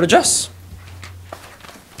give it over to Jess.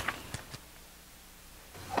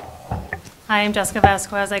 Hi, I'm Jessica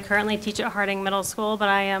Vasquez. I currently teach at Harding Middle School, but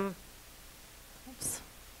I am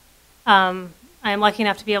lucky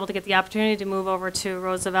enough to be able to get the opportunity to move over to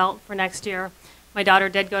Roosevelt for next year. My daughter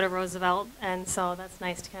did go to Roosevelt, and so that's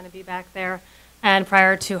nice to kind of be back there. And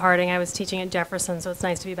prior to Harding, I was teaching at Jefferson, so it's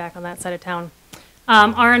nice to be back on that side of town.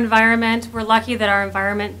 Our environment, we're lucky that our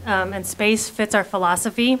environment and space fits our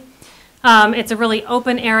philosophy. It's a really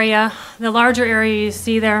open area. The larger area you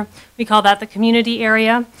see there, we call that the community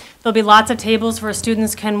area. There'll be lots of tables where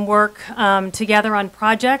students can work together on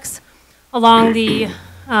projects. Along the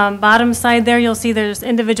bottom side there, you'll see there's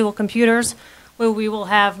individual computers where we will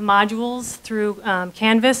have modules through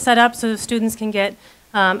Canvas set up so students can get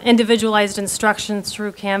individualized instructions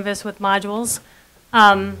through Canvas with modules.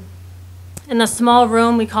 In the small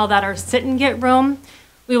room, we call that our sit and get room.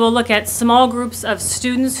 We will look at small groups of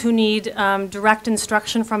students who need direct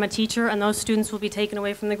instruction from a teacher, and those students will be taken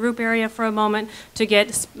away from the group area for a moment to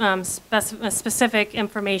get specific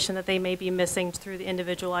information that they may be missing through the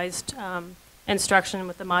individualized instruction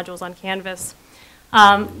with the modules on Canvas.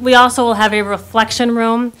 We also will have a reflection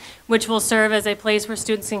room, which will serve as a place where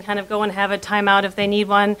students can kind of go and have a timeout if they need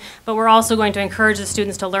one, but we're also going to encourage the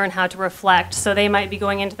students to learn how to reflect. So they might be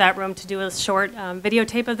going into that room to do a short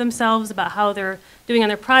videotape of themselves about how they're doing on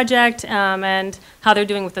their project and how they're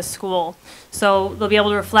doing with the school. So they'll be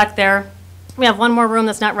able to reflect there. We have one more room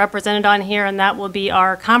that's not represented on here, and that will be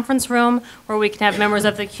our conference room, where we can have members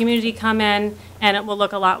of the community come in, and it will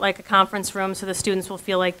look a lot like a conference room, so the students will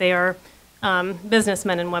feel like they are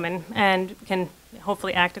businessmen and women and can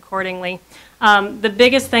hopefully act accordingly. The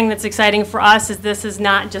biggest thing that's exciting for us is this is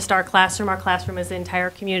not just our classroom is the entire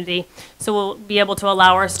community. So we'll be able to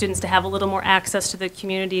allow our students to have a little more access to the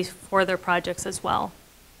community for their projects as well.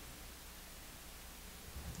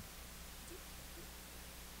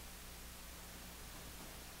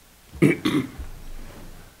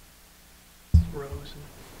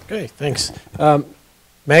 Okay, thanks.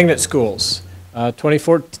 Magnet schools.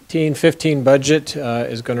 2014-15 budget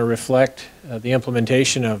is going to reflect the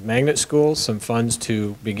implementation of magnet schools, some funds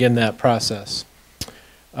to begin that process.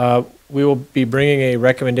 We will be bringing a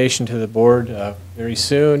recommendation to the board very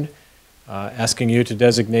soon, asking you to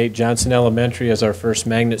designate Johnson Elementary as our first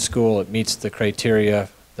magnet school. It meets the criteria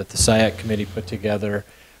that the SIAC committee put together.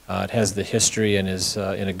 It has the history and is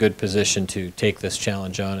in a good position to take this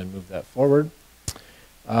challenge on and move that forward.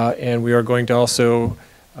 And we are going to also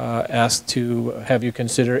asked to have you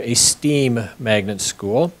consider a STEAM magnet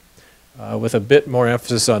school with a bit more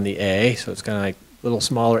emphasis on the A, so it's kind of like a little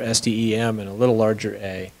smaller STEM and a little larger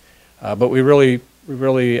A. But we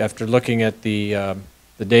really, after looking at the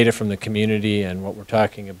data from the community and what we're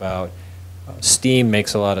talking about, STEAM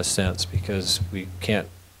makes a lot of sense because we can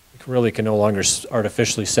no longer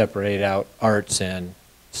artificially separate out arts and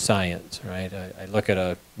science, right? I look at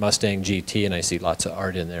a Mustang GT and I see lots of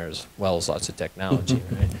art in there as well as lots of technology,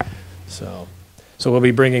 right? So we'll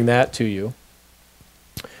be bringing that to you.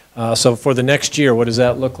 So for the next year, what does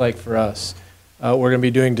that look like for us? We're going to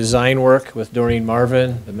be doing design work with Doreen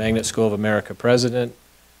Marvin, the Magnet School of America president.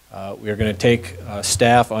 We are going to take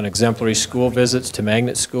staff on exemplary school visits to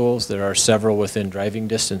magnet schools. There are several within driving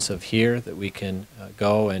distance of here that we can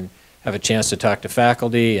go and have a chance to talk to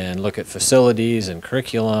faculty and look at facilities and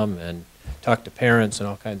curriculum and talk to parents and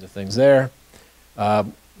all kinds of things there.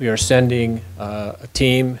 We are sending a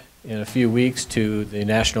team in a few weeks to the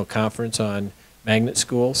National Conference on magnet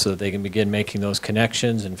school so that they can begin making those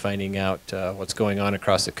connections and finding out what's going on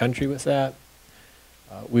across the country with that.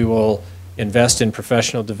 We will invest in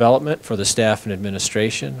professional development for the staff and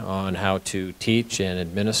administration on how to teach and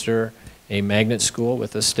administer a magnet school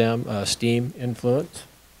with a STEAM influence.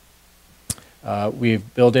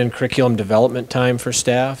 We've built in curriculum development time for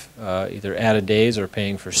staff, either added days or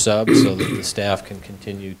paying for subs so that the staff can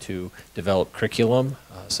continue to develop curriculum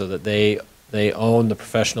so that they own the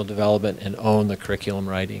professional development and own the curriculum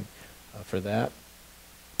writing for that.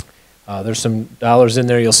 There's some dollars in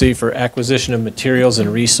there you'll see for acquisition of materials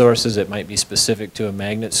and resources that might be specific to a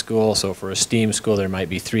magnet school. So for a STEAM school, there might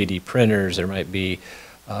be 3D printers, there might be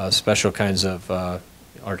special kinds of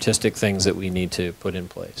artistic things that we need to put in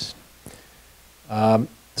place.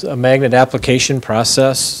 So a magnet application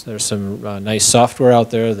process. There's some nice software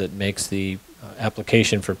out there that makes the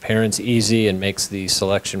application for parents easy and makes the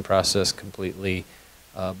selection process completely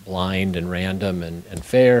blind and random and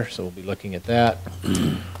fair. So we'll be looking at that.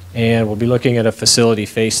 And we'll be looking at a facility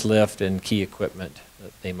facelift and key equipment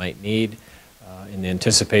that they might need in the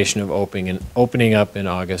anticipation of opening up in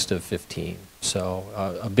August of 15. So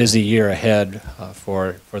a busy year ahead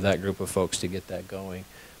for that group of folks to get that going.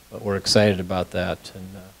 But we're excited about that and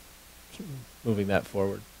moving that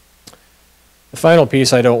forward. The final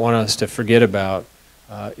piece I don't want us to forget about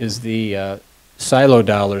is the silo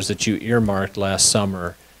dollars that you earmarked last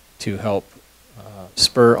summer to help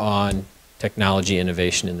spur on technology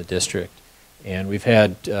innovation in the district. And we've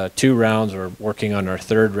had 2 rounds. We're working on our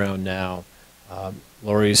 3rd round now.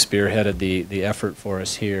 Lori's spearheaded the effort for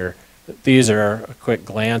us here. These are a quick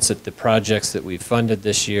glance at the projects that we've funded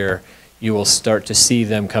this year. You will start to see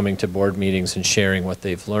them coming to board meetings and sharing what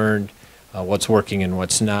they've learned, what's working and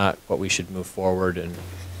what's not, what we should move forward and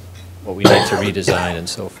what we need to redesign and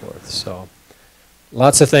so forth. So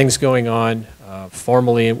lots of things going on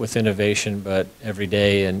formally with innovation, but every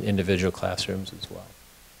day in individual classrooms as well.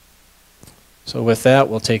 So with that,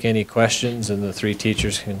 we'll take any questions, and the 3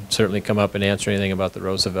 teachers can certainly come up and answer anything about the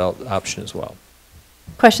Roosevelt option as well.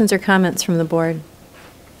 Questions or comments from the board?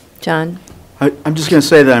 John? I'm just going to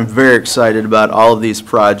say that I'm very excited about all of these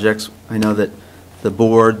projects. I know that the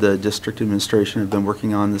board, the district administration have been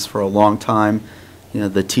working on this for a long time. You know,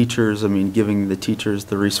 the teachers, I mean, giving the teachers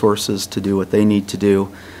the resources to do what they need to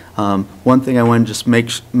do. One thing I want to just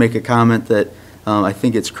make a comment that I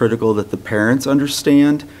think it's critical that the parents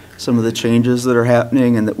understand some of the changes that are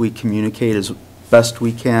happening and that we communicate as best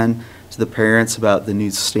we can to the parents about the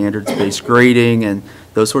new standards-based grading and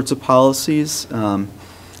those sorts of policies.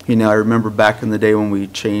 You know, I remember back in the day when we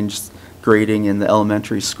changed grading in the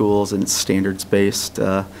elementary schools and standards-based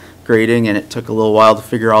grading, and it took a little while to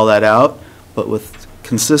figure all that out. But with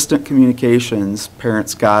consistent communications,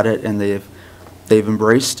 parents got it and they've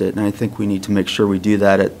embraced it. And I think we need to make sure we do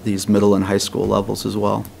that at these middle and high school levels as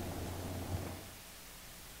well.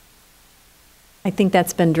 I think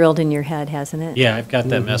that's been drilled in your head, hasn't it? Yeah, I've got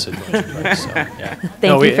that message once or twice, so, yeah.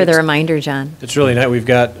 Thank you for the reminder, John. It's really nice. We've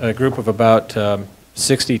got a group of about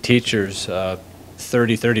 60 teachers,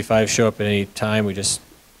 30, 35 show up at any time. We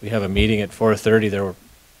have a meeting at 4:30.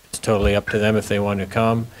 It's totally up to them if they want to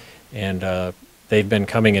come. And they've been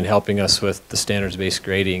coming and helping us with the standards-based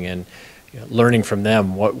grading and learning from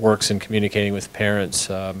them what works in communicating with parents.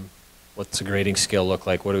 What's the grading scale look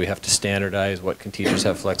like? What do we have to standardize? What can teachers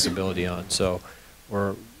have flexibility on? So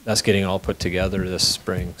that's getting all put together this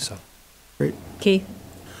spring. So, great. Keith?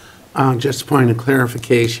 Just a point of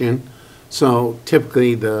clarification. So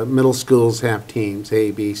typically the middle schools have teams,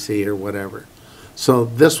 A, B, C, or whatever. So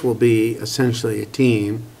this will be essentially a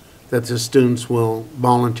team that the students will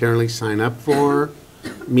voluntarily sign up for,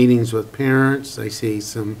 meetings with parents. I see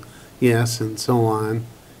some yes and so on.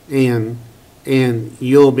 And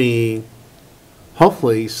you'll be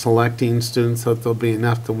hopefully selecting students that there'll be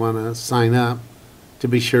enough to want to sign up to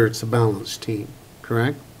be sure it's a balanced team,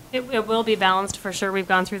 correct? It will be balanced for sure. We've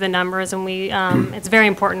gone through the numbers, and it's very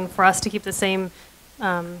important for us to keep the same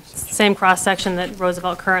cross-section that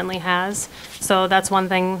Roosevelt currently has. So that's one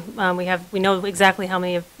thing we know exactly how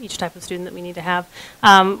many of each type of student that we need to have.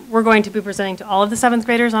 We're going to be presenting to all of the 7th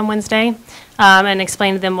graders on Wednesday and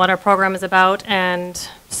explain to them what our program is about, and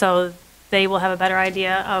so they will have a better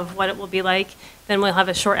idea of what it will be like. Then we'll have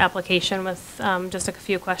a short application with just a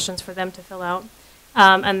few questions for them to fill out.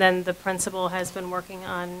 And then the principal has been working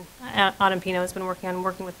on, Autumn Pino has been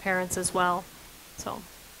working with parents as well. So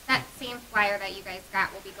that same flyer that you guys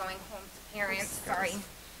got will be going home to parents. Sorry.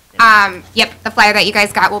 Yep, the flyer that you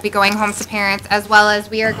guys got will be going home to parents, as well as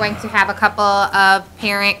we are going to have a couple of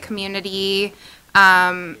parent community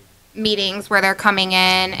meetings where they're coming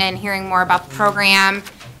in and hearing more about the program.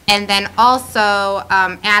 And then also,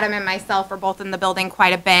 Adam and myself are both in the building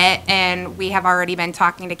quite a bit, and we have already been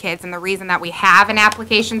talking to kids. And the reason that we have an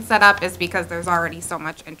application set up is because there's already so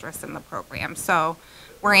much interest in the program. So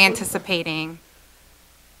we're anticipating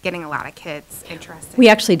getting a lot of kids interested. We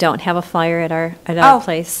actually don't have a flyer at our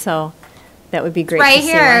place, so that would be great Right to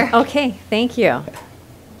see here. one. Okay, thank you.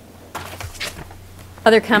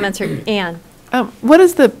 Other comments, or Anne? What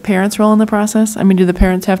is the parents' role in the process? I mean, do the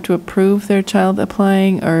parents have to approve their child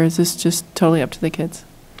applying, or is this just totally up to the kids?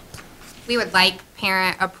 We would like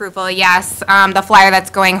parent approval, yes. The flyer that's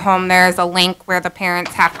going home, there's a link where the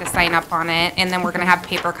parents have to sign up on it, and then we're going to have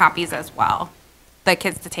paper copies as well. The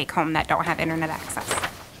kids to take home that don't have internet access.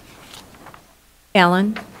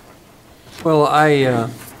 Alan? Well, I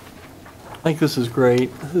think this is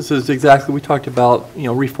great. This is exactly, we talked about,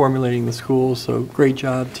 reformulating the schools, so great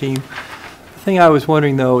job, team. The thing I was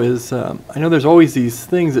wondering, though, is I know there's always these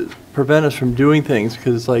things that prevent us from doing things,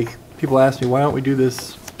 because, people ask me, why don't we do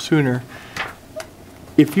this sooner?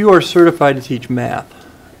 If you are certified to teach math,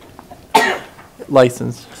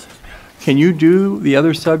 licensed, can you do the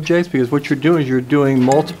other subjects? Because what you're doing is you're doing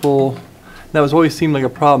multiple. That was always seemed like a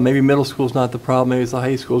problem. Maybe middle school's not the problem, maybe it's the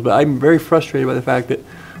high schools, but I'm very frustrated by the fact that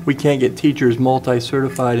we can't get teachers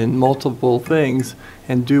multi-certified in multiple things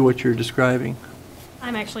and do what you're describing.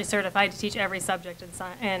 I'm actually certified to teach every subject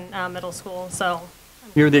in middle school, so.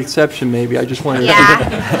 You're the exception, maybe. I just wanted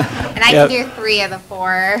Yeah, and I can do 3 of the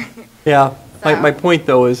 4. Yeah. So. My point,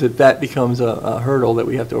 though, is that becomes a hurdle that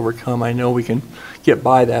we have to overcome. I know we can get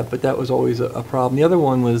by that, but that was always a problem. The other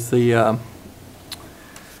one was the, I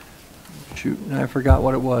forgot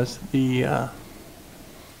what it was, the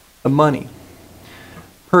money.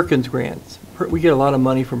 Perkins grants. We get a lot of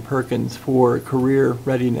money from Perkins for career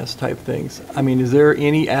readiness type things. I mean, is there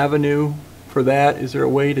any avenue for that? Is there a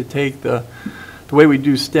way to take the way we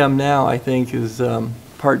do STEM now, I think, is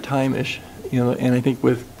part-time-ish, and I think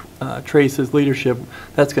with Trace's leadership,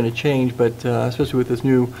 that's going to change, but especially with this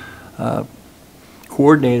new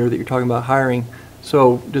coordinator that you're talking about hiring.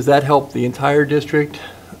 So does that help the entire district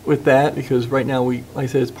with that? Because right now, like I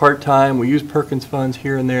said, it's part-time. We use Perkins funds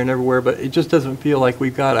here and there and everywhere, but it just doesn't feel like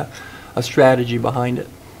we've got a strategy behind it.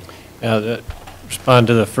 To respond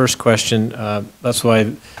to the first question, that's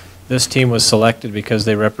why this team was selected, because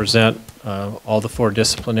they represent all the 4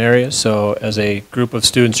 discipline areas. So as a group of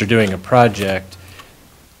students are doing a project,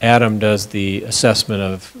 Adam does the assessment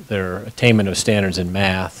of their attainment of standards in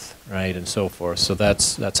math, right, and so forth. So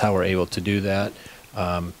that's how we're able to do that.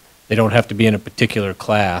 They don't have to be in a particular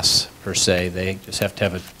class, per se. They just have to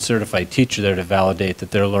have a certified teacher there to validate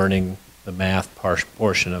that they're learning the math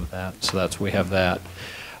portion of that. So we have that.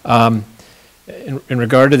 In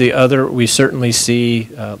regard to the other, we certainly see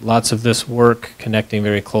lots of this work connecting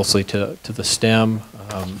very closely to the STEM,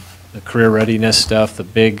 the career readiness stuff. The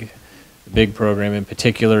big program in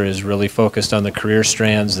particular is really focused on the career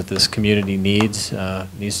strands that this community needs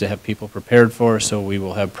to have people prepared for, so we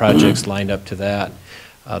will have projects lined up to that.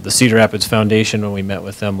 The Cedar Rapids Foundation, when we met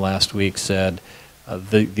with them last week, said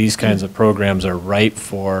these kinds of programs are ripe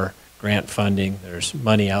for grant funding. There's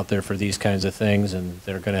money out there for these kinds of things, and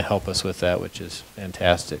they're going to help us with that, which is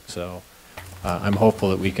fantastic. So I'm hopeful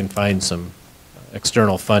that we can find some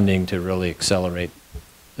external funding to really accelerate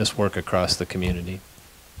this work across the community.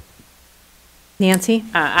 Nancy?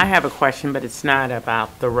 I have a question, but it's not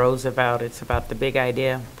about the Roosevelt. It's about the Big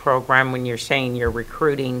Idea program. When you're saying you're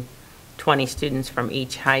recruiting 20 students from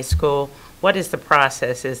each high school, what is the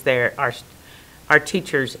process? Is there are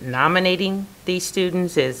teachers nominating these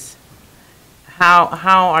students?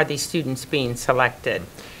 How are these students being selected?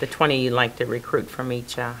 The 20 you'd like to recruit from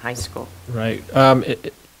each high school. Right.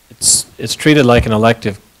 It's treated like an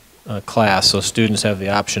elective class, so students have the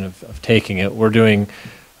option of taking it. We're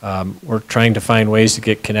trying to find ways to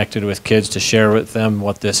get connected with kids to share with them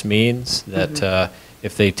what this means, that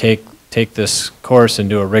if they take this course and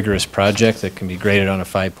do a rigorous project that can be graded on a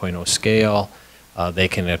 5.0 scale, they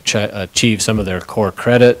can achieve some of their core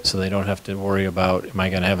credit, so they don't have to worry about, am I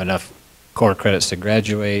going to have enough core credits to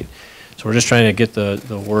graduate? So we're just trying to get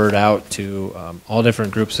the word out to all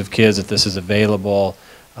different groups of kids that this is available.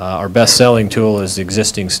 Our best-selling tool is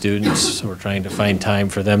existing students, so we're trying to find time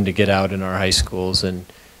for them to get out in our high schools and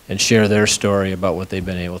share their story about what they've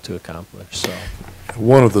been able to accomplish. So,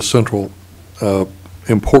 one of the central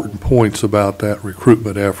important points about that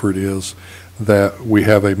recruitment effort is that we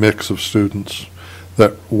have a mix of students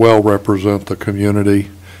that well represent the community,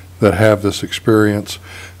 that have this experience,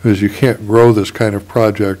 because you can't grow this kind of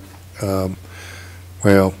project.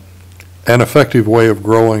 Well, an effective way of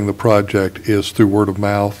growing the project is through word of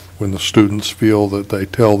mouth, when the students feel that they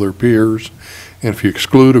tell their peers. And if you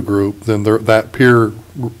exclude a group, then that peer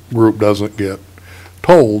group doesn't get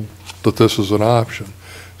told that this is an option.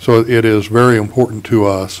 So it is very important to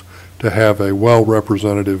us to have a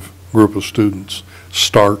well-representative group of students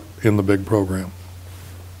start in the big program.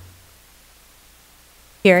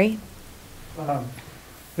 Gary?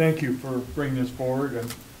 Thank you for bringing this forward,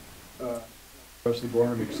 and the rest of the board,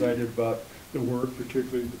 I'm excited about the work,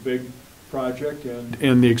 particularly the big project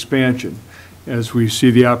and the expansion. As we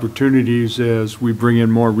see the opportunities, as we bring in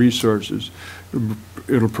more resources,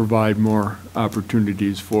 it'll provide more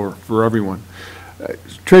opportunities for everyone.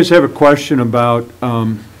 Trace, I have a question about,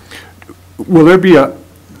 will there be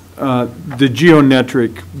the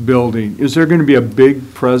geometric building, is there going to be a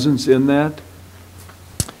big presence in that?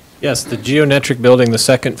 Yes, the geometric building, the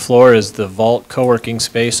second floor, is the Vault co-working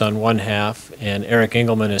space on one half, and Eric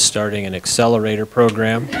Engelman is starting an accelerator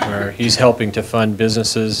program where he's helping to fund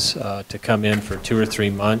businesses to come in for 2 or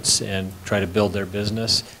 3 months and try to build their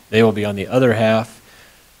business. They will be on the other half.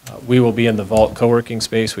 We will be in the Vault co-working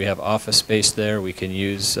space. We have office space there. We can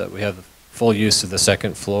use, we have full use of the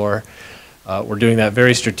second floor. We're doing that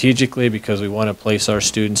very strategically because we want to place our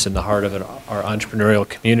students in the heart of our entrepreneurial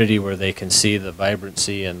community where they can see the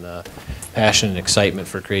vibrancy and the passion and excitement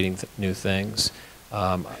for creating new things.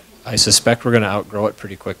 I suspect we're going to outgrow it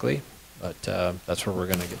pretty quickly, but that's where we're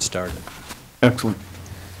going to get started. Excellent.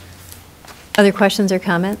 Other questions or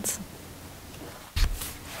comments?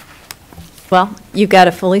 Well, you've got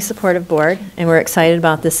a fully supportive board, and we're excited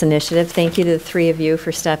about this initiative. Thank you to the 3 of you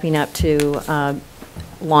for stepping up to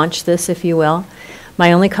launch this, if you will.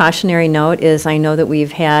 My only cautionary note is I know that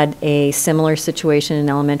we've had a similar situation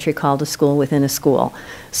in elementary called a school within a school.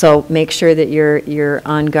 So make sure that you're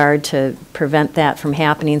on guard to prevent that from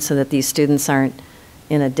happening so that these students aren't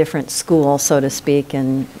in a different school, so to speak,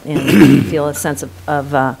 and feel a sense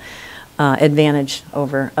of advantage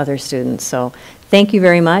over other students. So thank you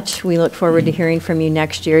very much. We look forward to hearing from you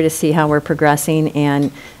next year to see how we're progressing,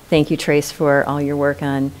 and thank you, Trace, for all your work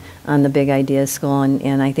on the Big Ideas School,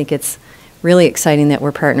 and I think it's really exciting that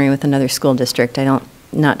we're partnering with another school district.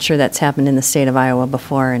 Not sure that's happened in the state of Iowa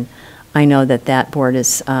before, and I know that that board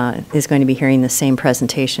is going to be hearing the same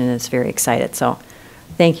presentation and is very excited. So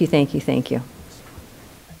thank you, thank you, thank you.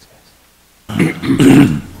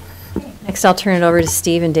 Next, I'll turn it over to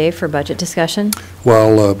Steve and Dave for budget discussion.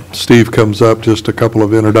 While Steve comes up, just a couple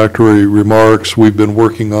of introductory remarks. We've been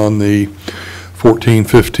working on the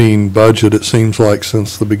 14-15 budget, it seems like,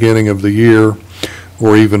 since the beginning of the year,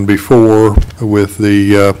 or even before, with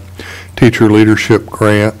the teacher leadership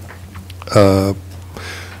grant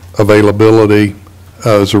availability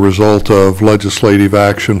as a result of legislative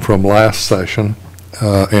action from last session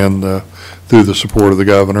and through the support of the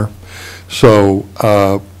governor. So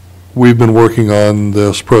we've been working on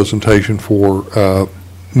this presentation for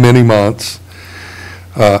many months.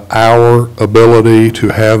 Our ability to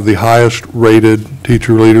have the highest rated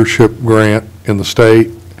teacher leadership grant in the state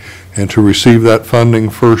and to receive that funding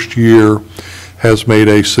first year has made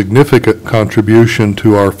a significant contribution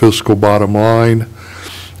to our fiscal bottom line.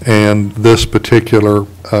 And this particular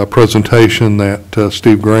presentation that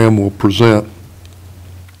Steve Graham will present.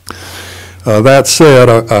 That said,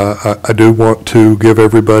 I do want to give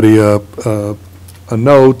everybody a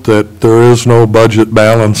note that there is no budget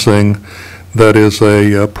balancing that is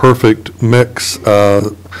a perfect mix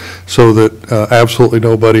so that absolutely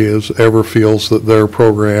nobody ever feels that their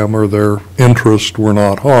program or their interest were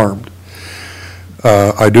not harmed.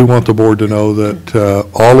 I do want the board to know that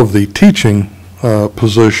all of the teaching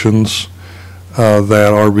positions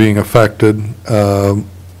that are being affected that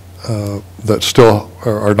still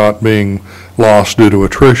are not being lost due to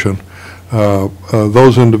attrition,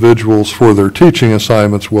 those individuals for their teaching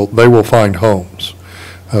assignments they will find homes.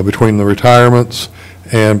 Between the retirements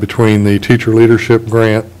and between the teacher leadership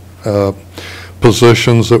grant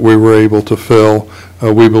positions that we were able to fill,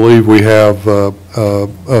 we believe we have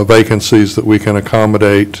vacancies that we can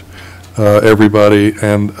accommodate everybody,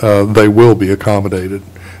 and they will be accommodated.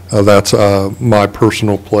 That's my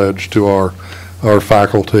personal pledge to our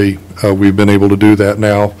faculty. We've been able to do that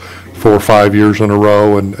now for 5 years in a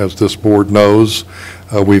row, and as this board knows,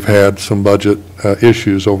 we've had some budget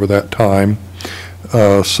issues over that time.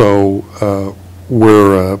 So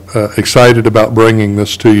we're excited about bringing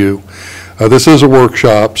this to you. This is a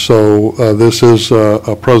workshop, so this is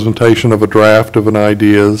a presentation of a draft of an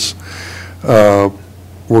ideas. We're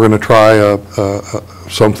going to try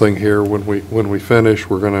something here when we finish.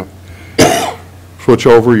 We're going to switch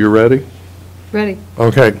over. You ready? Ready.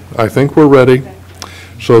 Okay, I think we're ready,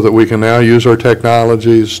 so that we can now use our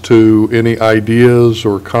technologies to any ideas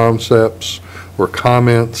or concepts or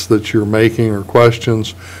comments that you're making or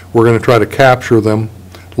questions. We're going to try to capture them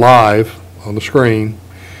live on the screen,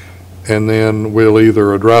 and then we'll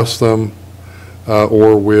either address them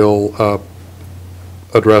or we'll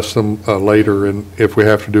address them later if we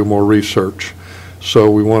have to do more research.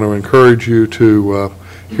 So we want to encourage you to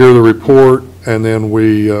hear the report, and then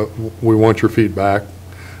we want your feedback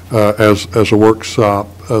as a workshop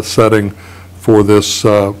setting for this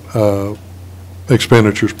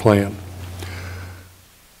expenditures plan.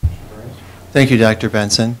 Thank you, Dr.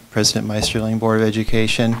 Benson, President Meisterling, Board of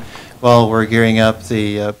Education. While we're gearing up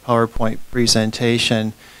the PowerPoint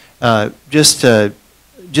presentation, just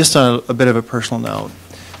on a bit of a personal note,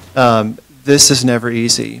 this is never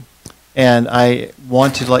easy. And I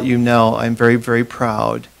want to let you know I'm very, very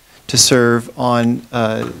proud to serve on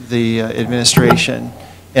the administration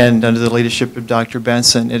and under the leadership of Dr.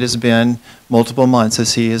 Benson. It has been multiple months,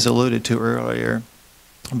 as he has alluded to earlier,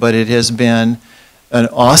 but it has been an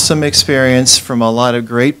awesome experience from a lot of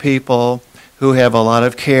great people who have a lot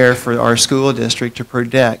of care for our school district to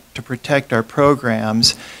protect our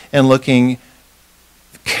programs, and looking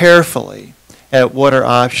carefully at what our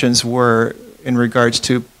options were in regards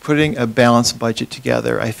to putting a balanced budget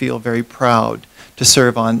together. I feel very proud to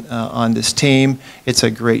serve on this team. It's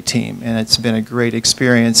a great team, and it's been a great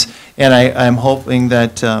experience. And I'm hoping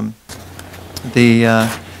that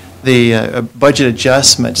the budget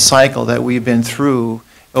adjustment cycle that we've been through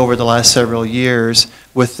over the last several years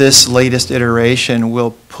with this latest iteration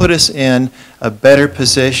will put us in a better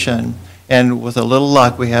position, and with a little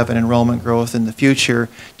luck we have an enrollment growth in the future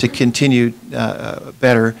to continue a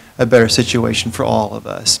better situation for all of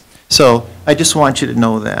us. So I just want you to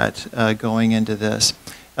know that going into this.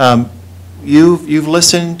 You've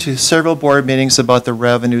listened to several board meetings about the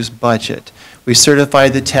revenues budget. We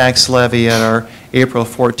certified the tax levy at our April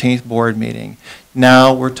 14th board meeting.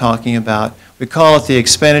 Now we're talking about, we call it the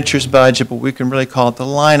expenditures budget, but we can really call it the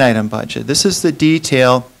line item budget. This is the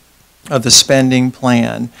detail of the spending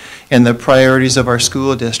plan and the priorities of our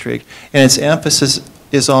school district, and its emphasis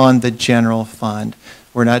is on the general fund.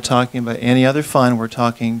 We're not talking about any other fund. We're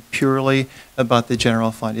talking purely about the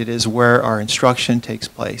general fund. It is where our instruction takes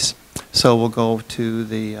place. So we'll go to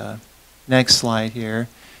the next slide here.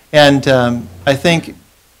 And I think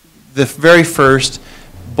the very first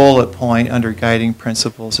bullet point under guiding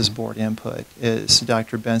principles is board input, as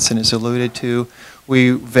Dr. Benson has alluded to.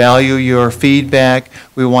 We value your feedback.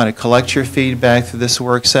 We want to collect your feedback through this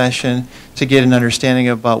work session to get an understanding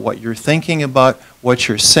about what you're thinking about, what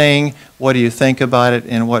you're saying, what do you think about it,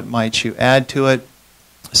 and what might you add to it,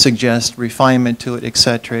 suggest refinement to it, et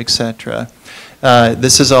cetera, et cetera.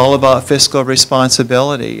 This is all about fiscal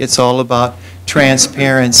responsibility. It's all about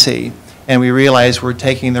transparency. And we realize we're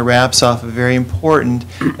taking the wraps off a very important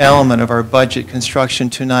element of our budget construction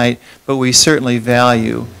tonight, but we certainly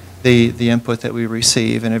value the input that we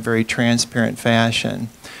receive in a very transparent fashion.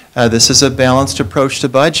 This is a balanced approach to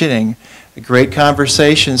budgeting. Great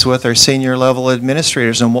conversations with our senior level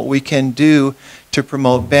administrators on what we can do to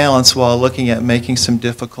promote balance while looking at making some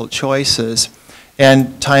difficult choices.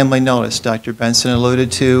 And timely notice, Dr. Benson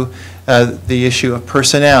alluded to the issue of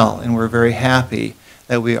personnel, and we're very happy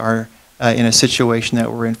that we are in a situation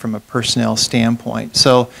that we're in from a personnel standpoint.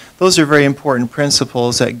 So those are very important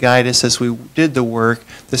principles that guide us as we did the work,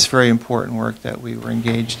 this very important work that we were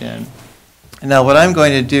engaged in. And now what I'm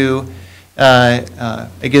going to do, I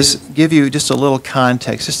guess, give you just a little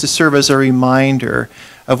context, just to serve as a reminder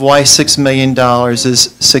of why $6 million is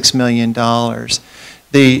 $6 million.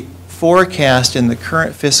 The forecast in the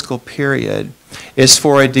current fiscal period is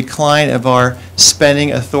for a decline of our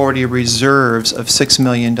spending authority reserves of $6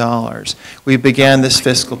 million. We began this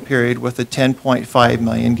fiscal period with a $10.5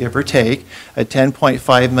 million, give or take, a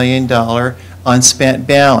 $10.5 million unspent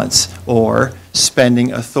balance, or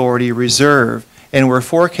spending authority reserve. And we're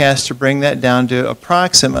forecast to bring that down to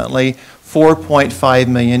approximately $4.5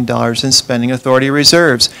 million in spending authority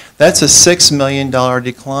reserves. That's a $6 million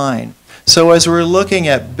decline. So as we're looking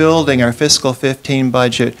at building our fiscal 15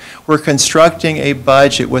 budget, we're constructing a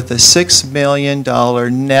budget with a $6 million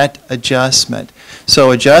net adjustment.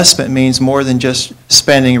 So adjustment means more than just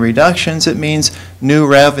spending reductions, it means new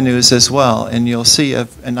revenues as well. And you'll see a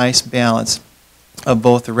nice balance of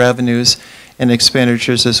both the revenues and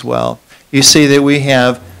expenditures as well. You see that we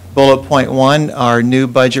have bullet point 1, our new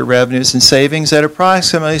budget revenues and savings at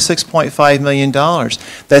approximately $6.5 million.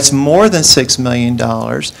 That's more than $6 million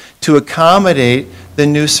to accommodate the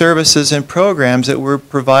new services and programs that we're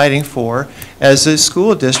providing for as a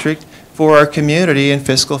school district for our community in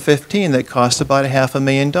fiscal 15 that cost about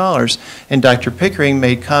 $500,000. And Dr. Pickering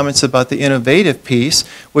made comments about the innovative piece,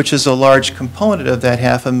 which is a large component of that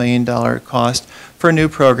 $500,000 cost for new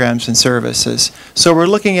programs and services. So we're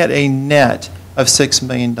looking at a net of $6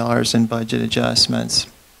 million in budget adjustments.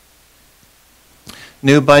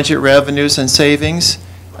 New budget revenues and savings,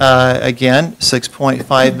 again,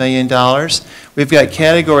 $6.5 million. We've got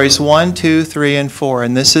categories 1, 2, 3, and 4,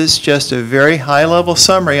 and this is just a very high-level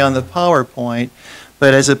summary on the PowerPoint,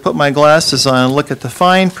 but as I put my glasses on and look at the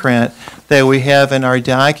fine print that we have in our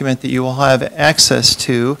document that you will have access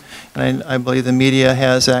to, and I believe the media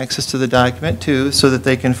has access to the document too, so that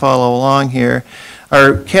they can follow along here.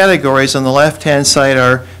 Our categories on the left-hand side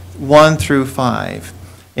are 1 through 5.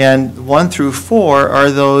 And 1 through 4 are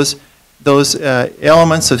those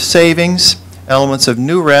elements of savings, elements of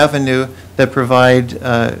new revenue that provide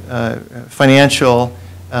financial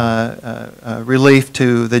relief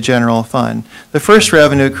to the general fund. The first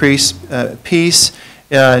revenue increase piece,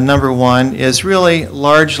 number 1, is really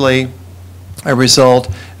largely a result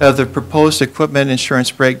of the proposed equipment insurance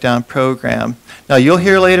breakdown program. Now, you'll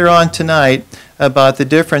hear later on tonight about the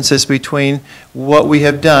differences between what we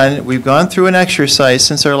have done. We've gone through an exercise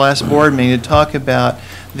since our last board meeting to talk about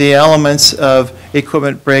the elements of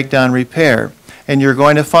equipment breakdown repair. And you're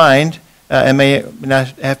going to find, I may not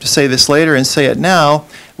have to say this later and say it now,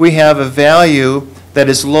 we have a value that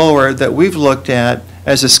is lower that we've looked at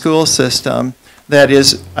as a school system that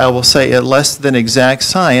is, I will say, a less than exact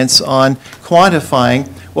science on quantifying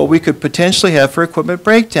what we could potentially have for equipment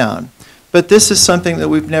breakdown. But this is something that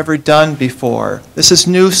we've never done before. This is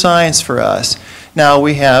new science for us. Now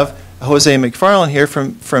we have Jose McFarland here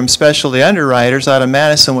from Specialty Underwriters out of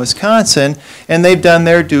Madison, Wisconsin, and they've done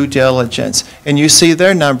their due diligence. And you see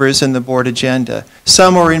their numbers in the board agenda.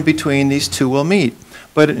 Somewhere in between these two will meet.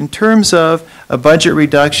 But in terms of a budget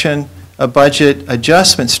reduction, a budget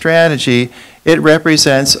adjustment strategy, it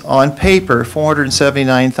represents on paper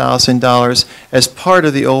 $479,000 as part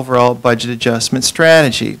of the overall budget adjustment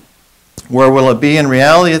strategy. Where will it be in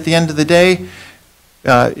reality at the end of the day?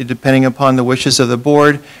 Depending upon the wishes of the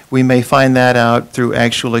board, we may find that out through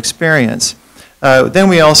actual experience. Then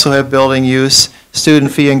we also have building use,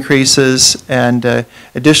 student fee increases, and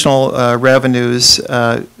additional revenues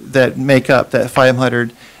that make up that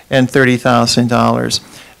 $530,000.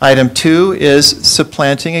 Item 2 is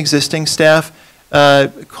supplanting existing staff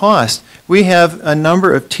cost. We have a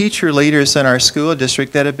number of teacher leaders in our school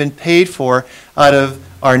district that have been paid for out of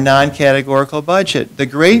our non-categorical budget. The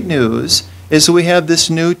great news is we have this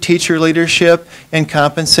new teacher leadership and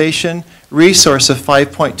compensation resource of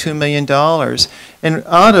 $5.2 million. And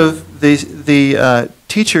out of the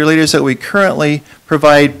teacher leaders that we currently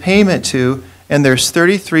provide payment to, and there's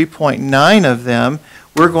 33.9 of them,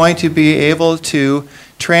 we're going to be able to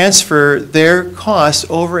transfer their costs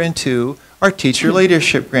over into our teacher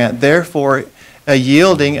leadership grant, therefore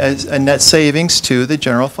yielding a net savings to the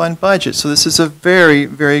general fund budget. So this is a very,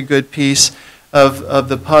 very good piece of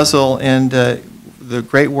the puzzle and the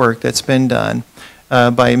great work that's been done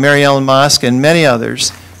by Mary Ellen Mosk and many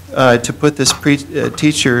others to put this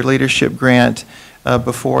teacher leadership grant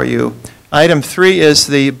before you. Item 3 is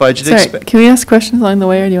the budget. Sorry, can we ask questions along the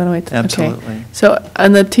way, or do you want to wait? Absolutely. Okay. So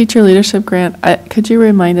on the teacher leadership grant, could you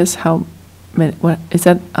remind us how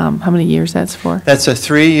many years that's for? That's a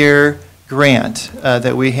 3-year grant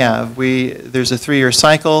that we have. There's a 3-year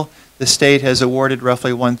cycle. The state has awarded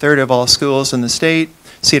roughly 1/3 of all schools in the state.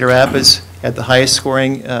 Cedar Rapids had the highest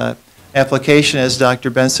scoring application, as Dr.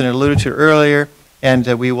 Benson alluded to earlier, and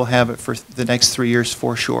we will have it for the next 3 years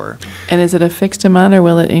for sure. And is it a fixed amount, or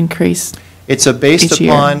will it increase? It's based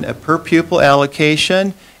upon a per pupil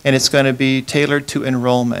allocation, and it's going to be tailored to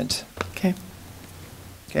enrollment. Okay.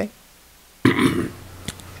 Okay.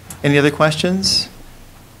 Any other questions?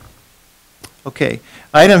 Okay.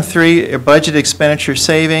 Item 3, budget expenditure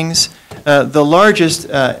savings. The largest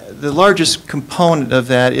component of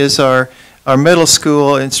that is our middle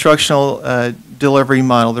school instructional delivery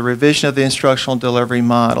model, the revision of the instructional delivery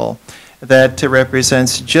model. That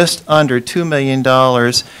represents just under $2 million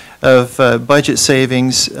of budget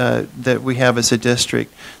savings that we have as a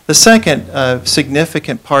district. The second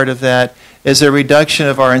significant part of that is a reduction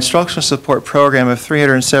of our instructional support program of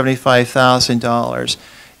 $375,000.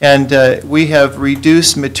 And we have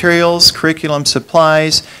reduced materials, curriculum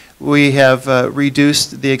supplies. We have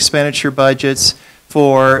reduced the expenditure budgets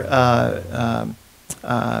for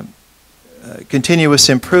continuous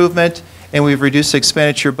improvement, and we've reduced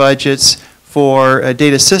expenditure budgets for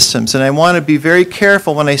data systems. And I want to be very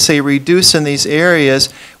careful when I say reduce in these areas.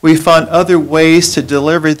 We found other ways to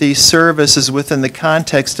deliver these services within the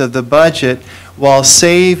context of the budget while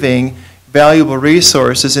saving valuable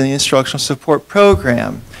resources in the instructional support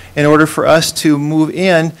program. In order for us to move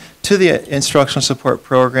in to the instructional support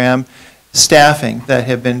program, staffing that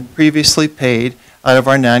have been previously paid out of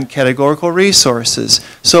our non-categorical resources.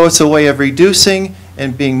 So it's a way of reducing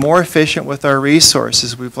and being more efficient with our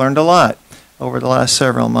resources. We've learned a lot over the last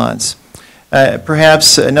several months.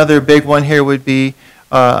 Perhaps another big one here would be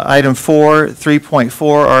item 4,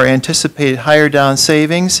 3.4, our anticipated higher down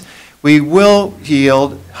savings. We will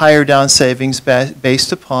yield higher down savings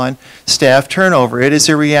based upon staff turnover. It is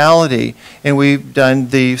a reality, and we've done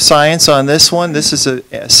the science on this one. This is a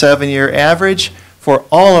 7-year average for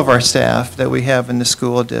all of our staff that we have in the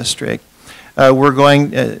school district. We're going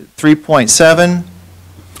 3.7.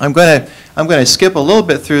 I'm going to skip a little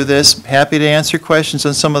bit through this. Happy to answer questions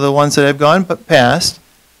on some of the ones that have gone past.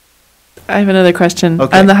 I have another question.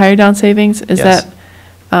 Okay. On the higher down savings, is Yes.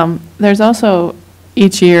 that, there's also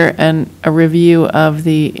each year a review of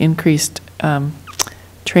the increased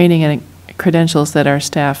training and credentials that our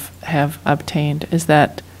staff have obtained. Is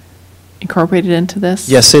that incorporated into this?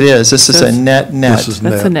 Yes, it is. This is So a it's- net. This is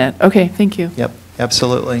That's a net. Okay, thank you. Yep,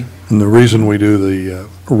 absolutely. And the reason we do the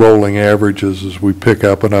rolling averages is we pick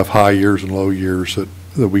up enough high years and low years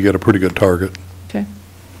that we get a pretty good target. Okay.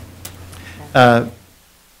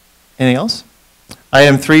 Anything else?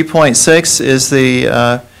 Item 3.6 is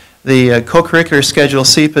the co-curricular Schedule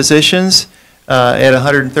C positions at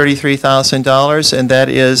 $133,000, and that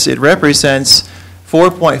is, it represents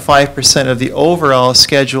 4.5% of the overall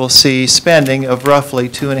Schedule C spending of roughly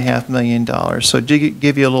 $2.5 million. So to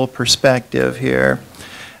give you a little perspective here,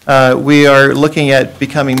 we are looking at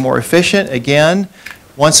becoming more efficient again,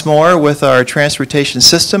 once more with our transportation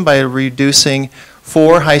system by reducing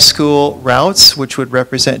 4 high school routes, which would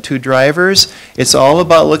represent 2 drivers. It's all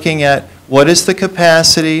about looking at what is the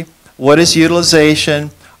capacity, what is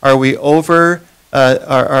utilization, are we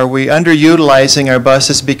underutilizing our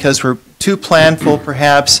buses because we're too planful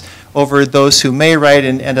perhaps over those who may ride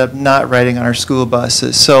and end up not riding on our school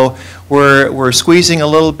buses. So we're squeezing a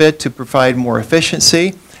little bit to provide more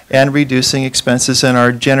efficiency and reducing expenses in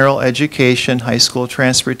our general education high school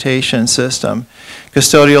transportation system.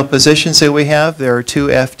 Custodial positions that we have, there are 2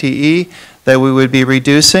 FTE that we would be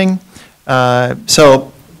reducing.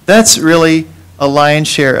 So that's really a lion's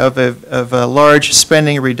share of a large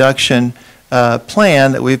spending reduction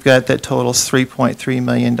plan that we've got that totals $3.3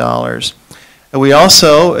 million. We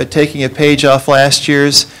also, taking a page off last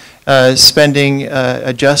year's spending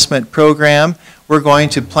adjustment program, we're going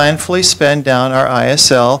to planfully spend down our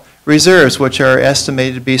ISL reserves, which are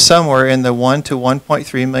estimated to be somewhere in the $1 to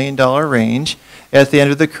 $1.3 million range at the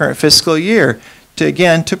end of the current fiscal year,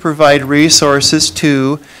 to provide resources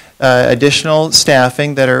to additional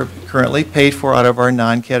staffing that are currently paid for out of our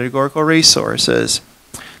non-categorical resources.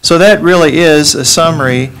 So that really is a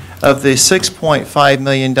summary of the $6.5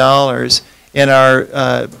 million in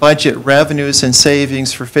our budget revenues and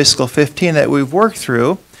savings for fiscal 15 that we've worked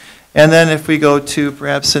through. And then if we go to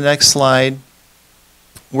perhaps the next slide,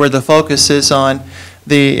 where the focus is on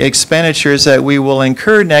the expenditures that we will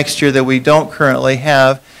incur next year that we don't currently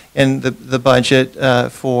have in the budget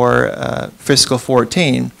for fiscal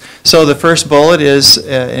 14. So the first bullet is,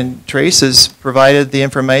 and Trace has provided the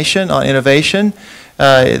information on innovation.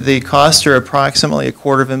 The costs are approximately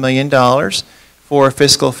 $250,000 for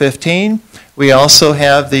fiscal 15. We also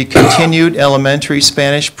have the continued elementary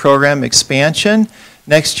Spanish program expansion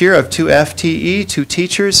next year of 2 FTE, 2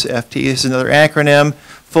 teachers. FTE is another acronym,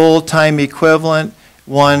 full-time equivalent,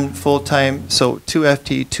 1 full-time, so 2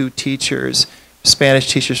 FTE, 2 teachers,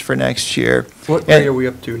 Spanish teachers for next year. What grade are we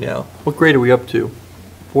up to now? What grade are we up to?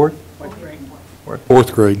 4th?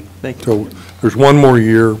 4th grade. Thank you. So there's one more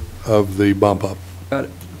year of the bump up. Got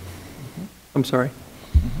it. I'm sorry.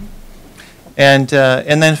 And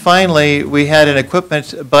then finally, we had an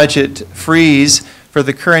equipment budget freeze for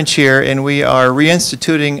the current year, and we are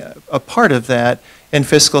reinstituting a part of that in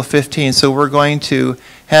fiscal 15. So we're going to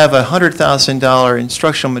have a $100,000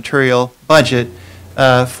 instructional material budget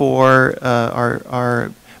for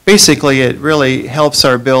our basically it really helps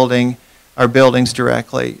our buildings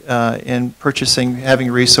directly in purchasing,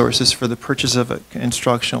 having resources for the purchase of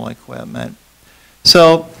instructional equipment.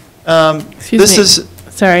 So this is...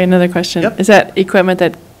 Sorry, another question. Yep. Is that equipment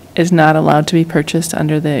that is not allowed to be purchased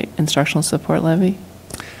under the instructional support levy?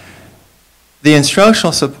 The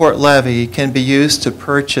instructional support levy can be used to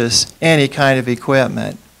purchase any kind of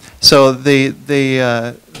equipment. So the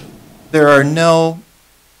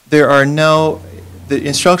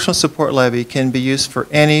instructional support levy can be used for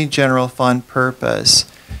any general fund purpose.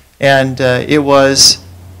 And it was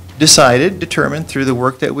determined through the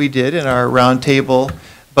work that we did in our roundtable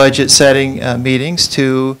budget setting meetings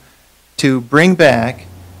to to bring back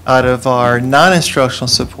out of our non-instructional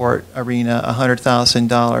support arena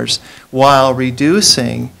 $100,000 while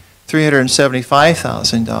reducing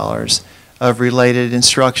 $375,000 of related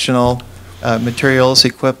instructional materials,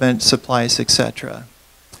 equipment, supplies, etc.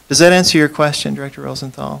 Does that answer your question, Director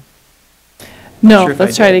Rosenthal? No, Sure if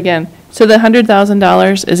let's I try it did. again. So the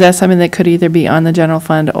 $100,000, is that something that could either be on the general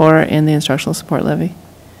fund or in the instructional support levy?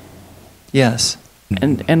 Yes.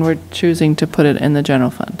 And we're choosing to put it in the general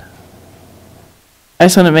fund? I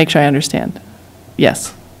just want to make sure I understand.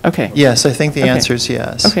 Yes, okay. Yes, I think the Okay. answer is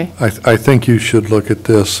yes. Okay. I think you should look at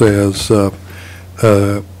this as,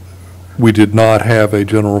 we did not have a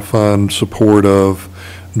general fund support of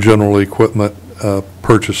general equipment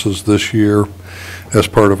purchases this year as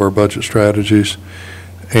part of our budget strategies.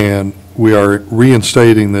 And we are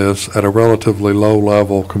reinstating this at a relatively low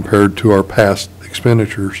level compared to our past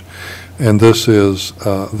expenditures. And this is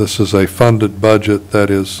a funded budget that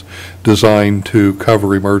is designed to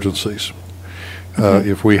cover emergencies.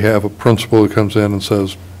 If we have a principal who comes in and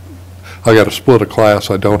says, I got to split a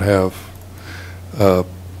class, I don't have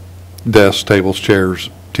desks, tables,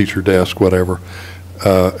 chairs, teacher desk, whatever,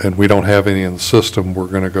 and we don't have any in the system, we're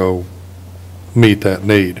going to go meet that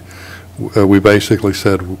need. We basically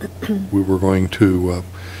said we were going to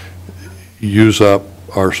use up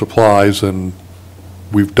our supplies, and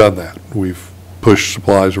we've done that. We've pushed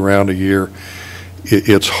supplies around a year.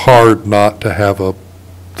 It's hard not to have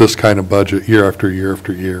this kind of budget year after year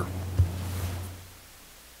after year.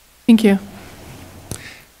 Thank you.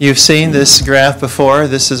 You've seen this graph before.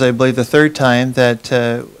 This is, I believe, the third time that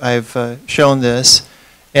I've shown this.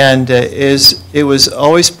 And it was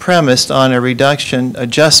always premised on a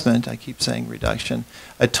adjustment, I keep saying reduction,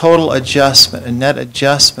 a total adjustment, a net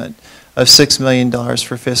adjustment of $6 million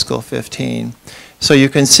for fiscal 15. So you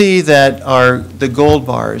can see that the gold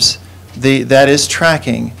bars, that is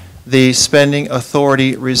tracking the spending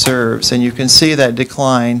authority reserves. And you can see that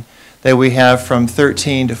decline that we have from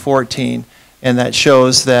 13 to 14. And that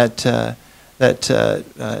shows that,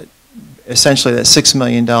 essentially that $6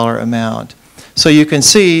 million amount. So you can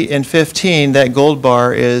see in 15 that gold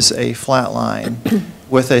bar is a flat line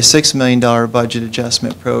with a $6 million budget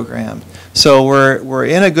adjustment program. So we're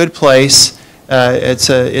in a good place. It's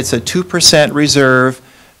a 2% reserve.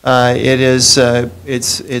 I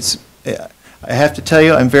have to tell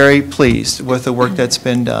you, I'm very pleased with the work that's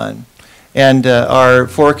been done. And our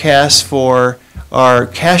forecast for our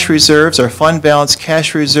cash reserves, our fund balance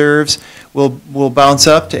cash reserves, will bounce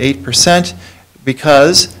up to 8%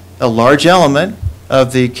 because a large element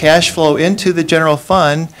of the cash flow into the general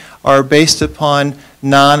fund are based upon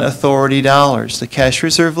non-authority dollars. The cash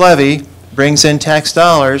reserve levy brings in tax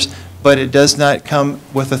dollars, but it does not come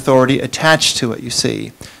with authority attached to it, you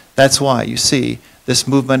see. That's why you see this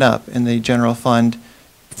movement up in the general fund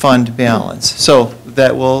balance. So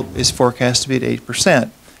that is forecast to be at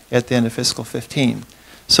 8% at the end of fiscal 15.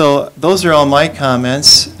 So those are all my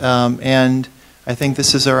comments, and I think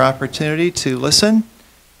this is our opportunity to listen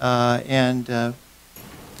and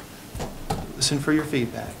listen for your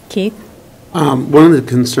feedback. Keith? One of the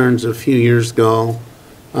concerns a few years ago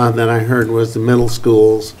that I heard was the middle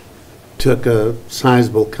schools took a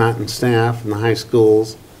sizable cut in staff, and the high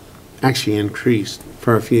schools actually increased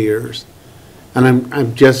for a few years. And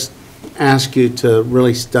I'm just ask you to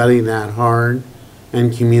really study that hard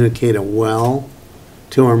and communicate it well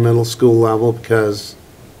to our middle school level, because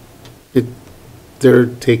they're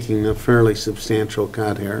taking a fairly substantial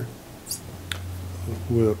cut here.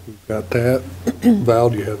 We've got that.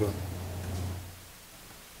 Val, do you have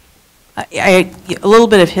a little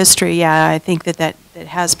bit of history, yeah, I think that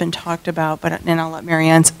has been talked about, and I'll let Mary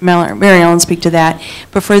Ellen speak to that.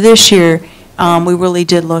 But for this year, we really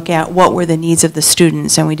did look at what were the needs of the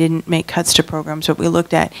students, and we didn't make cuts to programs, but we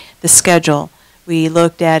looked at the schedule. We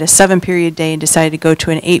looked at a 7-period day and decided to go to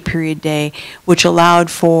an 8-period day, which allowed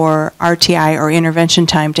for RTI, or intervention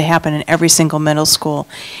time, to happen in every single middle school,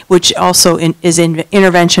 which also is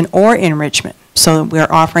intervention or enrichment. So we're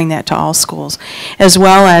offering that to all schools. As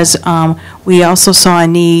well as we also saw a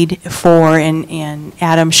need for, and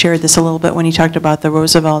Adam shared this a little bit when he talked about the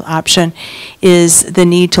Roosevelt option, is the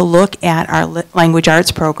need to look at our language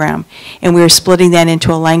arts program. And we are splitting that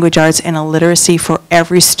into a language arts and a literacy for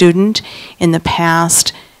every student. In the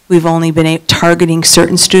past, we've only been targeting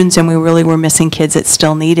certain students, and we really were missing kids that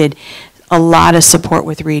still needed a lot of support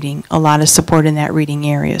with reading, a lot of support in that reading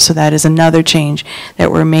area. So that is another change that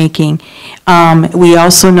we're making. We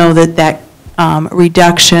also know that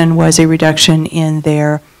reduction was a reduction in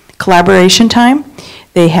their collaboration time.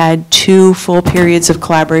 They had 2 full periods of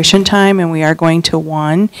collaboration time, and we are going to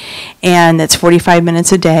 1, and that's 45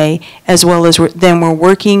 minutes a day, as well as then we're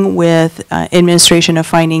working with administration of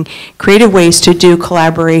finding creative ways to do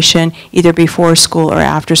collaboration either before school or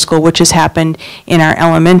after school, which has happened in our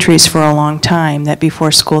elementaries for a long time, that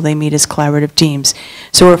before school they meet as collaborative teams.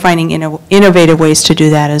 So we're finding innovative ways to do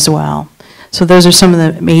that as well. So those are some of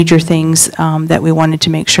the major things that we wanted to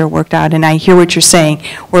make sure worked out. And I hear what you're saying.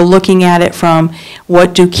 We're looking at it from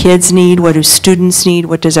what do kids need, what do students need,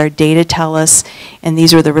 what does our data tell us, and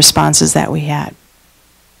these are the responses that we had.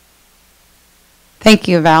 Thank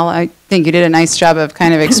you, Val. I think you did a nice job of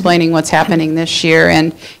kind of explaining what's happening this year.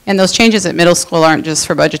 And those changes at middle school aren't just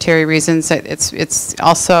for budgetary reasons. It's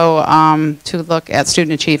also to look at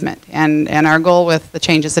student achievement. And our goal with the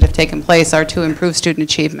changes that have taken place are to improve student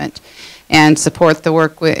achievement and support the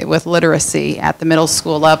work with literacy at the middle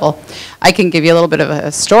school level. I can give you a little bit of a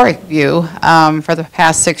historic view for the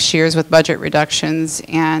past 6 years with budget reductions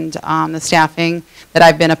and the staffing that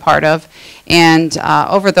I've been a part of. And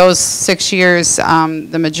over those 6 years,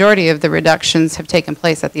 the majority of the reductions have taken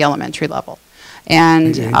place at the elementary level.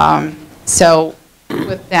 And so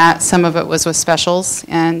with that, some of it was with specials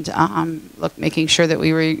and making sure that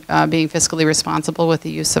we were being fiscally responsible with the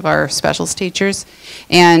use of our specials teachers.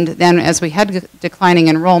 And then as we had declining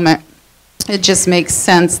enrollment, it just makes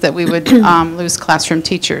sense that we would lose classroom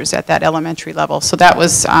teachers at that elementary level. So that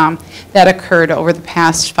was that occurred over the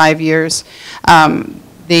past 5 years.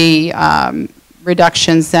 The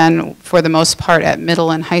reductions then, for the most part, at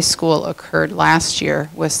middle and high school occurred last year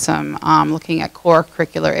with some looking at core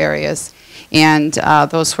curricular areas. And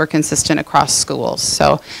those were consistent across schools.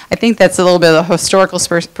 So I think that's a little bit of a historical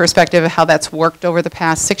perspective of how that's worked over the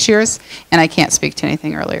past 6 years, and I can't speak to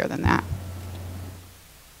anything earlier than that.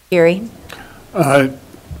 Gary? I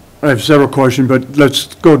have several questions, but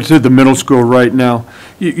let's go to the middle school right now.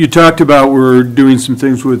 You talked about we're doing some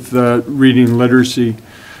things with reading literacy.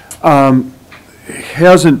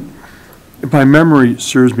 Hasn't, if my memory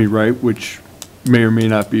serves me right, which may or may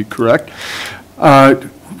not be correct,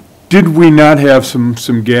 did we not have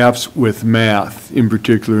some gaps with math, in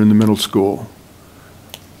particular in the middle school?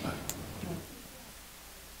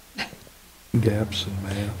 Gaps in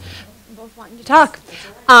math. Both wanting to talk.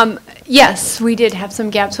 Yes, we did have some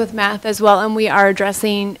gaps with math as well, and we are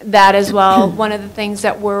addressing that as well. One of the things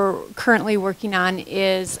that we're currently working on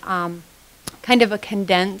is kind of a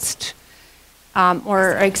condensed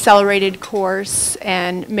or accelerated course,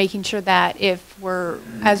 and making sure that as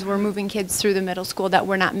we're moving kids through the middle school, that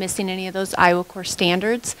we're not missing any of those Iowa Core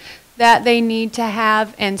standards that they need to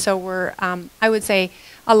have. And so we're, I would say,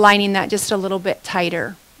 aligning that just a little bit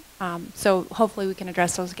tighter. So hopefully we can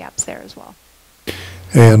address those gaps there as well.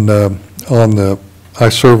 And I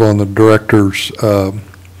serve on the director's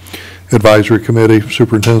advisory committee,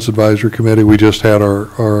 superintendent's advisory committee. We just had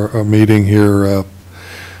our meeting here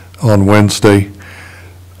on Wednesday.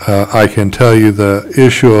 I can tell you the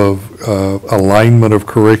issue of alignment of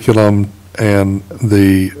curriculum and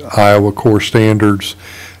the Iowa Core standards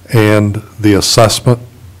and the assessment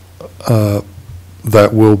that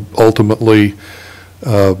will ultimately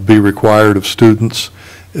be required of students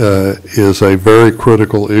is a very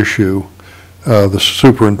critical issue. The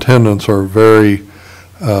superintendents are very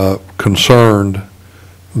concerned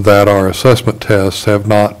that our assessment tests have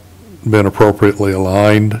not been appropriately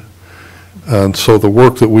aligned. And so the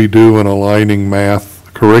work that we do in aligning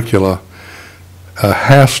math curricula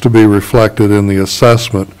has to be reflected in the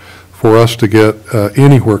assessment for us to get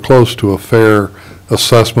anywhere close to a fair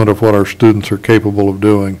assessment of what our students are capable of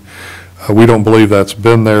doing. We don't believe that's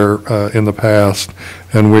been there in the past,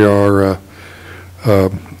 and we are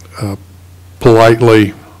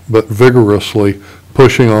politely but vigorously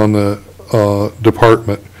pushing on the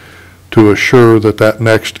department to assure that that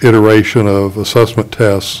next iteration of assessment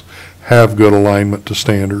tests have good alignment to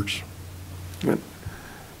standards.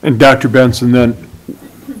 And Dr. Benson, then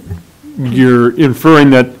you're inferring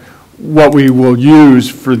that what we will use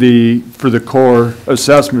for the core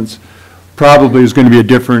assessments probably is going to be a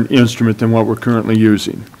different instrument than what we're currently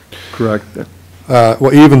using, correct?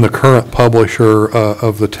 Well, even the current publisher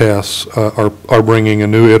of the tests are bringing a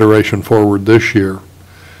new iteration forward this year.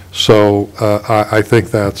 So I think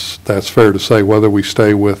that's fair to say. Whether we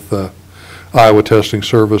stay with Iowa Testing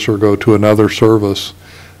Service or go to another service,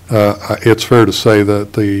 it's fair to say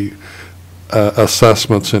that the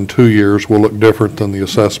assessments in 2 years will look different than the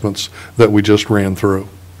assessments that we just ran through.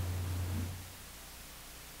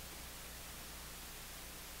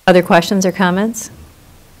 Other questions or comments?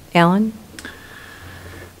 Alan?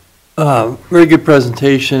 Very good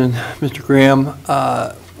presentation, Mr. Graham.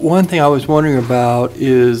 one thing I was wondering about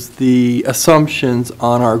is the assumptions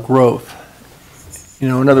on our growth. You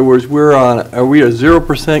know, in other words, are we a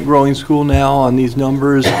 0% growing school now on these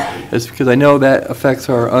numbers? It's because I know that affects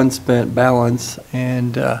our unspent balance,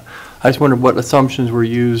 and I just wondered what assumptions were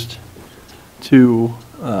used to,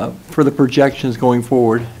 for the projections going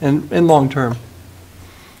forward and long term.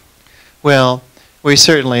 Well, we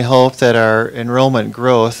certainly hope that our enrollment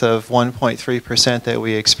growth of 1.3% that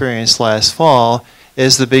we experienced last fall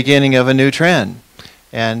is the beginning of a new trend.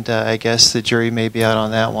 And I guess the jury may be out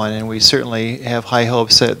on that one, and we certainly have high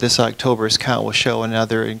hopes that this October's count will show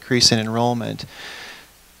another increase in enrollment.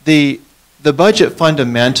 The budget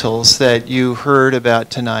fundamentals that you heard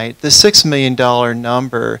about tonight, the $6 million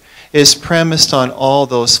number is premised on all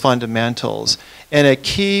those fundamentals. And a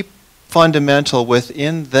key fundamental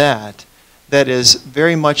within that is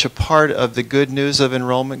very much a part of the good news of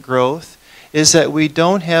enrollment growth is that we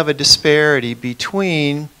don't have a disparity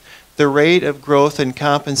between the rate of growth in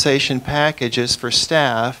compensation packages for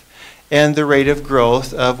staff and the rate of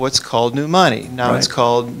growth of what's called new money. Now it's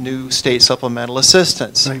called new state supplemental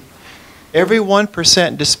assistance. Right. Every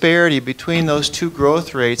 1% disparity between those two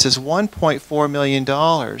growth rates is $1.4 million.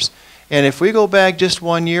 And if we go back just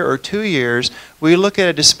 1 year or 2 years, we look at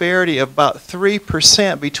a disparity of about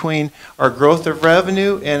 3% between our growth of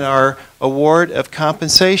revenue and our award of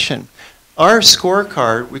compensation. Our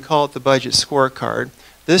scorecard, we call it the budget scorecard,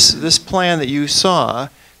 this plan that you saw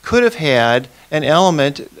could have had an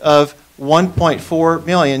element of 1.4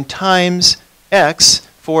 million times X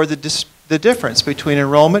for the difference between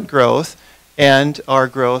enrollment growth and our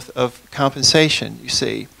growth of compensation, you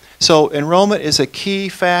see. So enrollment is a key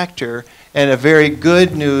factor and a very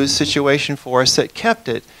good news situation for us that kept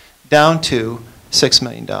it down to $6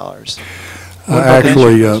 million.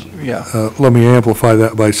 Actually, let me amplify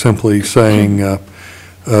that by simply saying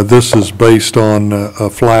this is based on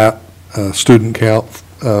a flat student count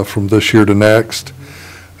from this year to next.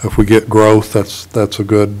 If we get growth, that's a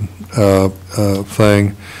good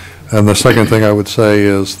thing. And the second thing I would say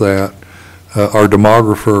is that our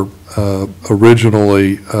demographer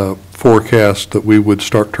originally forecast that we would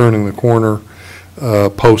start turning the corner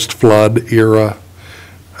post-flood era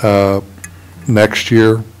next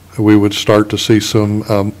year. We would start to see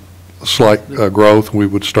some slight growth, and we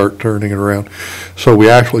would start turning it around. So we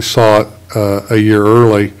actually saw it a year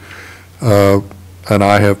early, and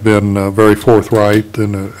I have been very forthright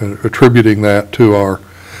in attributing that to our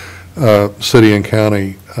city and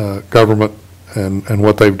county government and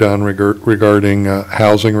what they've done regarding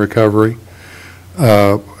housing recovery.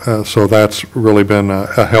 So that's really been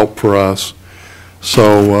a help for us.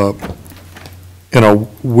 So,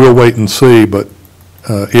 we'll wait and see, but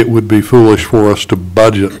it would be foolish for us to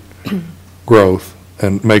budget growth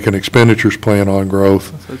and make an expenditures plan on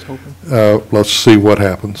growth. That's what I was hoping. Let's see what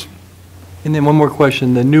happens. And then one more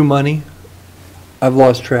question, the new money, I've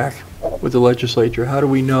lost track with the legislature. How do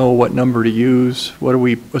we know what number to use? What are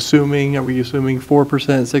we assuming? Are we assuming 4%,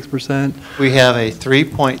 6%? We have a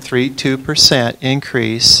 3.32%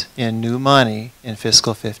 increase in new money in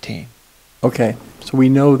fiscal 15. Okay, so we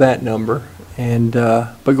know that number, and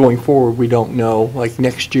but going forward, we don't know. Like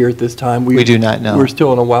next year at this time, we do not know. We're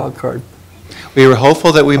still in a wild card. We were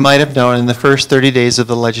hopeful that we might have known in the first 30 days of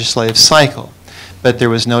the legislative cycle, but there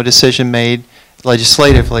was no decision made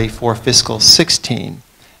legislatively for fiscal 16.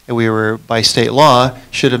 And we were, by state law,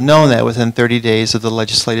 should have known that within 30 days of the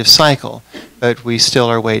legislative cycle, but we still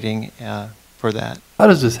are waiting for that. How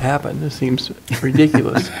does this happen? This seems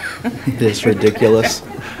ridiculous. It is ridiculous.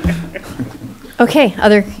 Okay,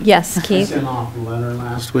 yes, Keith? I sent off a letter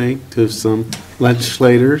last week to some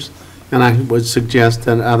legislators, and I would suggest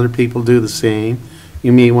that other people do the same.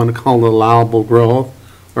 You may want to call it allowable growth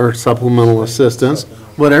or supplemental assistance,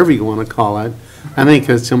 whatever you want to call it. I think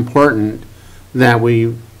it's important that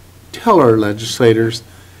we tell our legislators,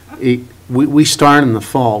 we start in the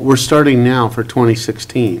fall. We're starting now for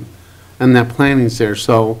 2016, and that planning's there.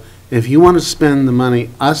 So if you want to spend the money,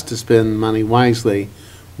 us to spend the money wisely,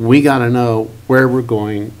 we got to know where we're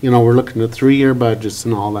going. We're looking at 3-year budgets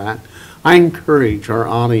and all that. I encourage our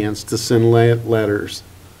audience to send letters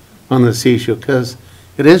on this issue because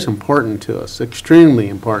it is important to us, extremely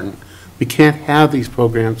important. We can't have these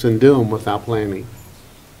programs and do them without planning.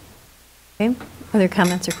 Okay. Other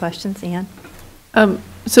comments or questions, Ann?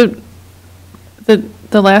 So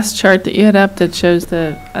the last chart that you had up that shows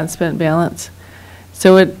the unspent balance,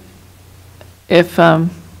 so if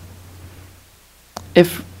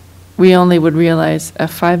we only would realize a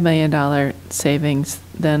 $5 million savings,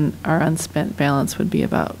 then our unspent balance would be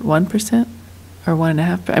about 1% or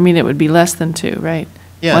 1.5%. I mean, it would be less than 2, right?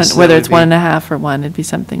 Yes. Whether it's 1.5 or 1, it'd be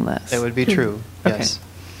something less. That would be true, yes.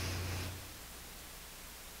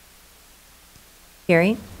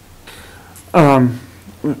 Gary? I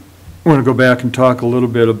want to go back and talk a little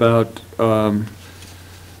bit about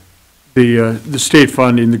the state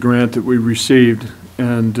funding, the grant that we received,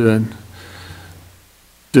 and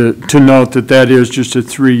to note that that is just a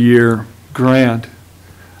 3-year grant.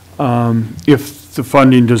 If the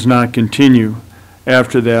funding does not continue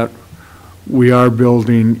after that, we are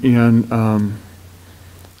building in,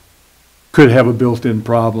 could have a built-in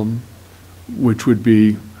problem, which would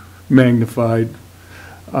be magnified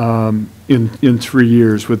in 3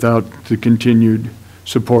 years without the continued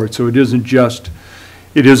support. So it isn't just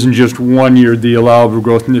 1 year, the allowable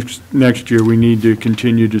growth next year. We need to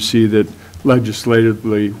continue to see that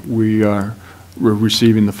legislatively we're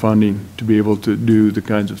receiving the funding to be able to do the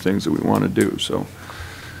kinds of things that we want to do. So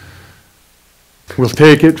we'll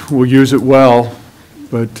take it, we'll use it well,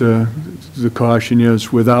 but the caution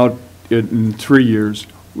is without it in 3 years,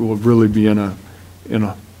 we'll really be in a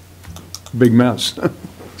big mess.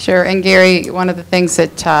 Sure, and Gary, one of the things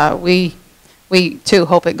that we too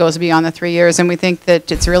hope it goes beyond the 3 years, and we think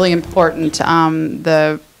that it's really important,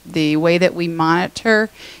 the way that we monitor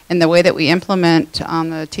and the way that we implement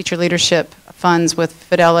the teacher leadership funds with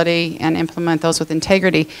fidelity and implement those with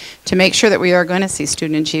integrity to make sure that we are going to see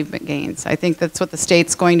student achievement gains. I think that's what the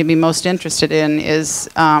state's going to be most interested in is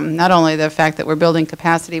not only the fact that we're building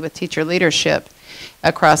capacity with teacher leadership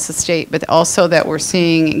across the state, but also that we're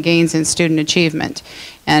seeing gains in student achievement.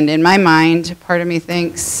 And in my mind, part of me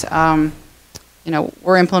thinks, you know,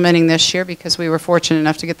 we're implementing this year because we were fortunate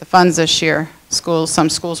enough to get the funds this year. Some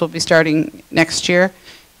schools will be starting next year,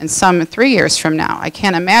 and some 3 years from now. I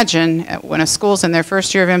can't imagine when a school's in their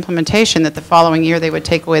first year of implementation that the following year they would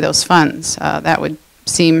take away those funds. That would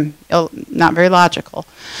seem not very logical.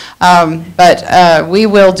 But we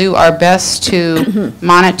will do our best to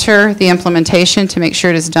monitor the implementation to make sure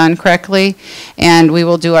it is done correctly, and we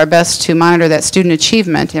will do our best to monitor that student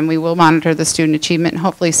achievement, and we will monitor the student achievement and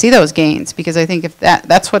hopefully see those gains, because I think if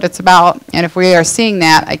that's what it's about, and if we are seeing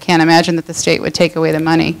that, I can't imagine that the state would take away the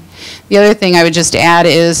money. The other thing I would just add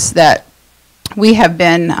is that we have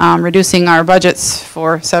been reducing our budgets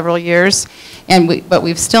for several years, but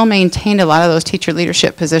we've still maintained a lot of those teacher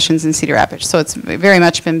leadership positions in Cedar Rapids, so it's very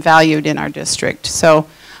much been valued in our district. So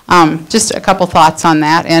just a couple thoughts on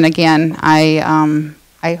that, and again,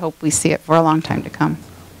 I hope we see it for a long time to come.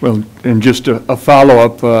 Well, and just a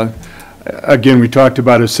follow-up, again, we talked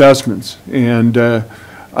about assessments, and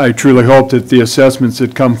I truly hope that the assessments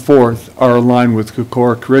that come forth are aligned with the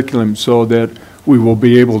core curriculum so that we will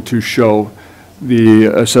be able to show the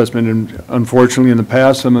assessment. And unfortunately, in the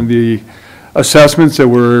past, some of the assessments that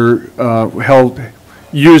were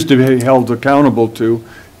used to be held accountable to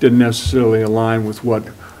didn't necessarily align with what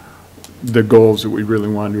the goals that we really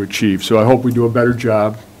wanted to achieve. So I hope we do a better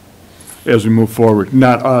job as we move forward.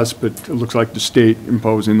 Not us, but it looks like the state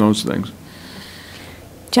imposing those things.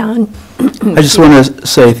 John? I just want to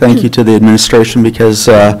say thank you to the administration, because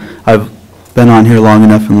I've been on here long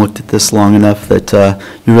enough and looked at this long enough that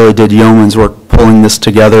you really did yeoman's work pulling this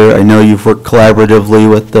together. I know you've worked collaboratively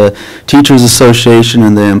with the Teachers Association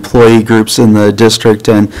and the employee groups in the district,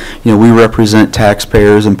 and you know, we represent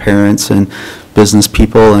taxpayers and parents and business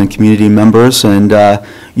people and community members, and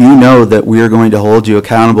you know that we are going to hold you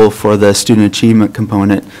accountable for the student achievement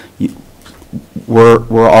component.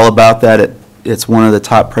 We're all about that. It's one of the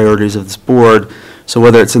top priorities of this board. So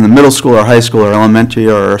whether it's in the middle school or high school or elementary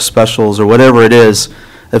or specials or whatever it is,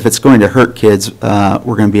 if it's going to hurt kids,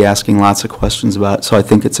 we're going to be asking lots of questions about it. So I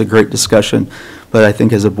think it's a great discussion. But I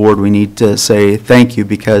think as a board we need to say thank you,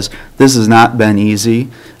 because this has not been easy.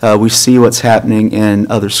 We see what's happening in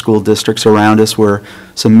other school districts around us where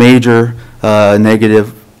some major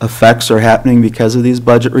negative effects are happening because of these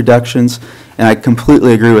budget reductions. And I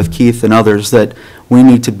completely agree with Keith and others that we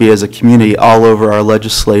need to be, as a community, all over our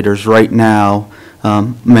legislators right now.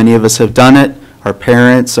 Many of us have done it. Our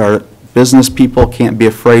parents, our business people can't be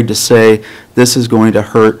afraid to say this is going to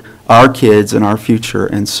hurt our kids and our future.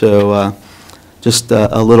 And so just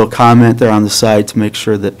a little comment there on the side to make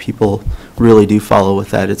sure that people really do follow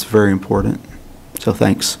with that. It's very important. So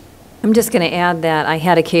thanks. I'm just going to add that I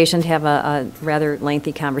had occasion to have a rather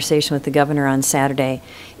lengthy conversation with the governor on Saturday.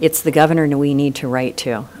 It's the governor we need to write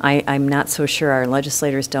to. I'm not so sure our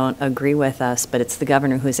legislators don't agree with us, but it's the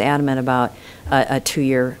governor who's adamant about a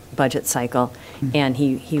 2-year budget cycle, and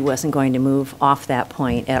he wasn't going to move off that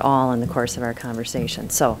point at all in the course of our conversation.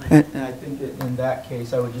 So, and I think that in that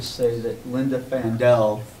case, I would just say that Linda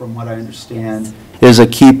Fandel, from what I understand, is a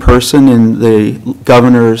key person in the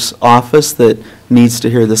governor's office that needs to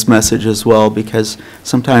hear this message as well, because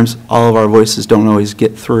sometimes all of our voices don't always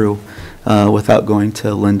get through without going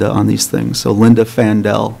to Linda on these things. So Linda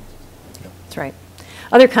Fandel. That's right.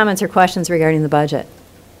 Other comments or questions regarding the budget?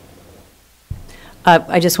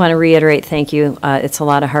 I just want to reiterate, thank you. It's a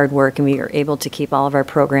lot of hard work, and we are able to keep all of our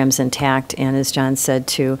programs intact, and as John said,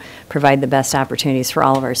 to provide the best opportunities for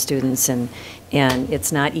all of our students. And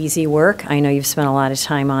it's not easy work. I know you've spent a lot of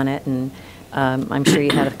time on it, and I'm sure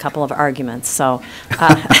you had a couple of arguments. So,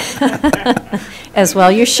 as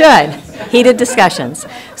well you should. Heated discussions.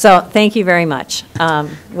 So, thank you very much.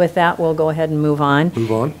 With that, we'll go ahead and move on.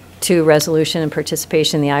 Move on. To resolution and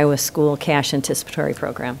participation in the Iowa School Cash Anticipatory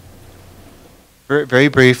Program. Very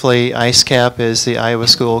briefly, ICECAP is the Iowa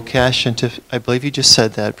School Cash I believe you just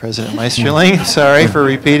said that, President Meisterling. Sorry for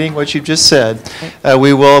repeating what you just said.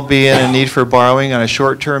 We will be in a need for borrowing on a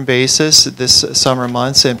short-term basis this summer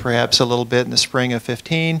months and perhaps a little bit in the spring of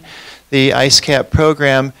 15. The ICECAP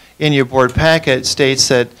program in your board packet states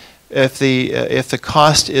that if the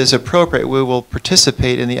cost is appropriate, we will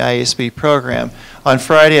participate in the ISB program. On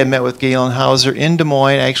Friday, I met with Galen Hauser in Des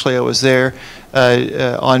Moines. Actually, I was there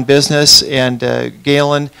on business, and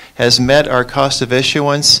Galen has met our cost of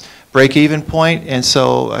issuance break-even point, and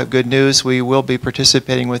so good news, we will be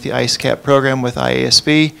participating with the ICECAP program with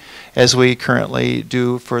IASB as we currently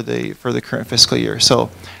do for the current fiscal year. So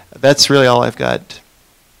that's really all I've got.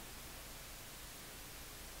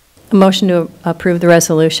 A motion to approve the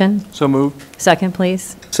resolution. So moved. Second,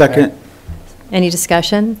 please. Second. Any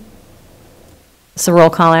discussion? It's a roll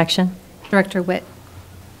call action. Director Witt.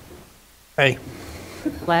 Aye.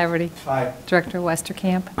 Flaherty. Aye. Director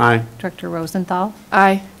Westerkamp. Aye. Director Rosenthal.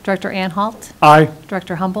 Aye. Director Anhalt. Aye.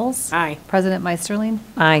 Director Humbles. Aye. President Meisterling.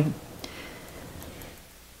 Aye.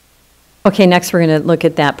 Okay, next we're going to look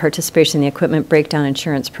at that participation in the Equipment Breakdown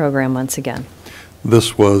Insurance Program once again.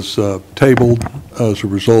 This was tabled as a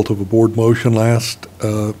result of a board motion last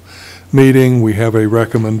meeting. We have a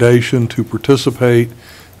recommendation to participate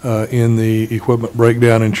in the equipment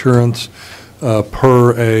breakdown insurance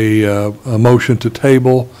per a motion to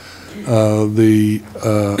table. The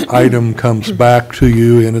item comes back to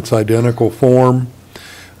you in its identical form.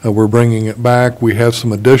 We're bringing it back. We have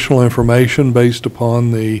some additional information based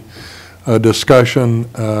upon the discussion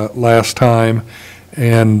last time.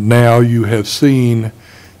 And now you have seen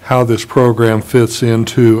how this program fits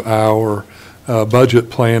into our budget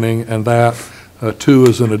planning, and that, too,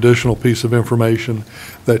 is an additional piece of information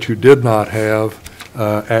that you did not have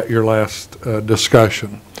at your last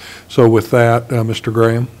discussion. So with that, Mr.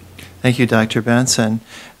 Graham. Thank you, Dr. Benson.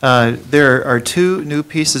 There are two new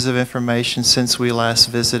pieces of information since we last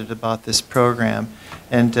visited about this program,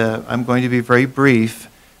 and I'm going to be very brief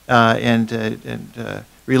and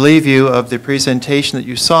relieve you of the presentation that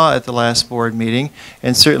you saw at the last board meeting,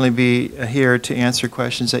 and certainly be here to answer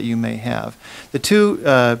questions that you may have. The two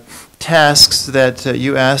tasks that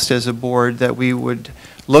you asked as a board that we would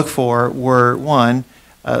look for were, one,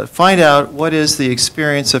 find out what is the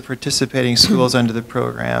experience of participating schools under the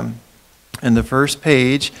program. And the first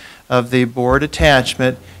page of the board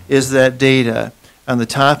attachment is that data. On the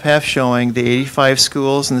top half showing the 85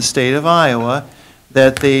 schools in the state of Iowa,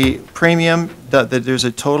 that the premium, that there's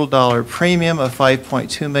a total dollar premium of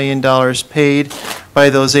 $5.2 million paid by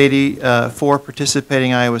those 84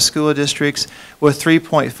 participating Iowa school districts, with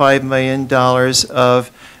 $3.5 million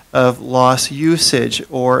of loss usage,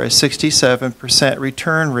 or a 67%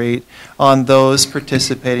 return rate on those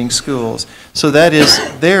participating schools. So that is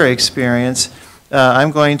their experience.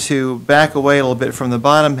 I'm going to back away a little bit from the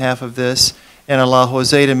bottom half of this and allow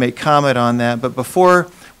Jose to make comment on that. But before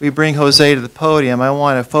we bring Jose to the podium, I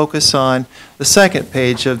want to focus on the second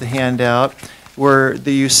page of the handout, where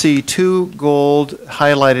you see two gold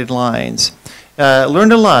highlighted lines.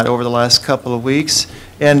 Learned a lot over the last couple of weeks,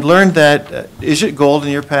 and learned that, is it gold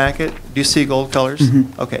in your packet? Do you see gold colors?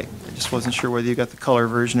 Mm-hmm. Okay, I just wasn't sure whether you got the color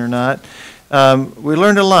version or not. We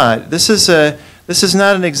learned a lot. This is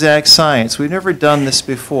not an exact science. We've never done this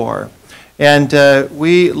before. And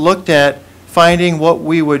we looked at finding what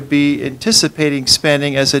we would be anticipating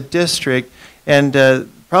spending as a district, and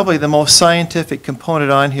probably the most scientific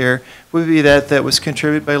component on here would be that was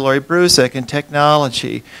contributed by Lori Bruzek in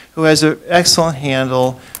technology, who has an excellent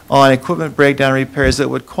handle on equipment breakdown repairs that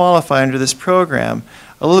would qualify under this program.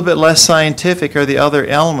 A little bit less scientific are the other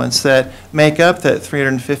elements that make up that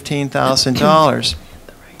 $315,000.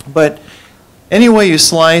 But any way you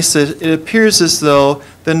slice it, it appears as though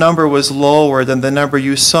the number was lower than the number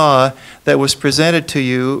you saw that was presented to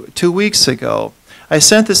you 2 weeks ago. I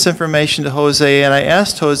sent this information to Jose, and I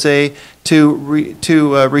asked Jose to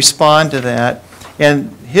respond to that,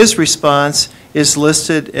 and his response is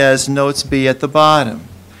listed as notes B at the bottom.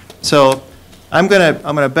 So I'm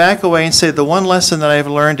gonna back away and say the one lesson that I've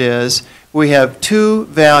learned is we have two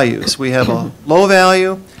values. We have a low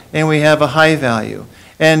value and we have a high value.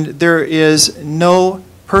 And there is no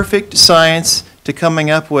perfect science to coming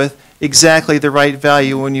up with exactly the right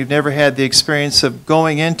value when you've never had the experience of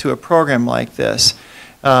going into a program like this.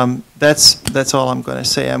 That's all I'm going to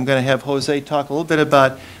say. I'm going to have Jose talk a little bit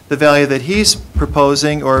about the value that he's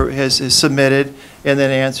proposing or has submitted, and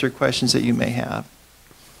then answer questions that you may have.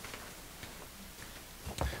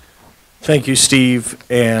 Thank you, Steve,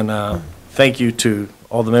 and thank you to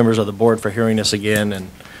all the members of the board for hearing us again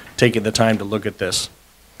and taking the time to look at this.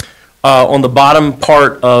 On the bottom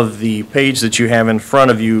part of the page that you have in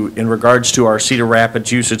front of you in regards to our Cedar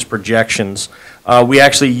Rapids usage projections, we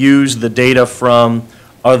actually use the data from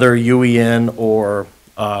other UEN or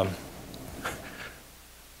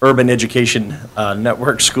urban education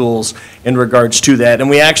network schools in regards to that. And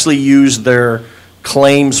we actually use their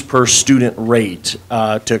claims per student rate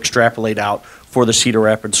to extrapolate out for the Cedar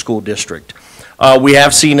Rapids School District. We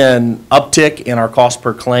have seen an uptick in our cost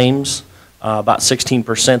per claims, about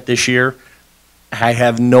 16% this year. I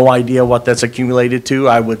have no idea what that's accumulated to.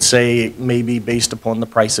 I would say maybe based upon the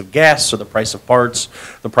price of gas or the price of parts,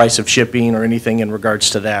 the price of shipping or anything in regards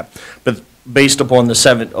to that. But based upon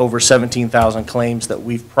the over 17,000 claims that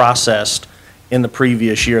we've processed in the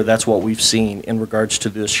previous year, that's what we've seen in regards to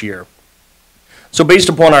this year. So based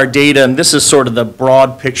upon our data, and this is sort of the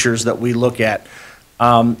broad pictures that we look at,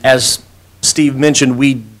 as Steve mentioned,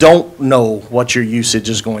 we don't know what your usage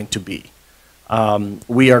is going to be.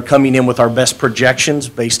 We are coming in with our best projections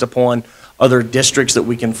based upon other districts that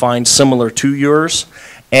we can find similar to yours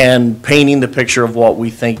and painting the picture of what we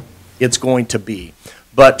think it's going to be.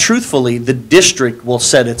 But truthfully, the district will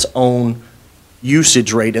set its own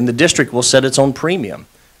usage rate and the district will set its own premium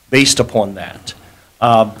based upon that.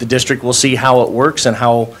 The district will see how it works and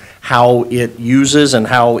how it uses and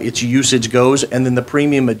how its usage goes, and then the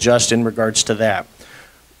premium adjusts in regards to that.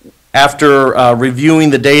 After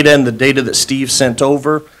reviewing the data and the data that Steve sent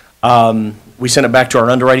over, we sent it back to our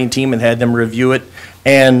underwriting team and had them review it,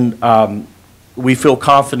 and we feel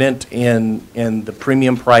confident in the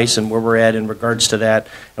premium price and where we're at in regards to that,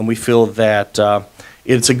 and we feel that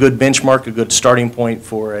it's a good benchmark, a good starting point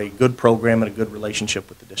for a good program and a good relationship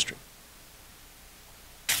with the district.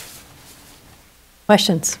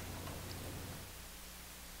 Questions?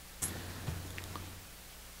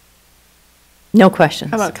 No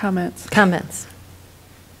questions. How about comments? Comments.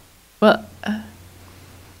 Well,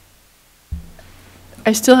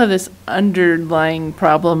 I still have this underlying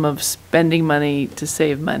problem of spending money to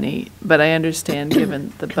save money, but I understand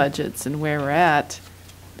given the budgets and where we're at,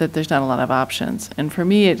 that there's not a lot of options. And for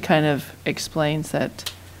me, it kind of explains that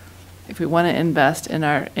if we want to invest in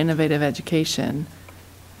our innovative education,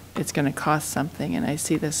 it's going to cost something, and I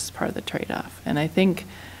see this as part of the trade-off. And I think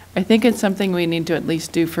it's something we need to at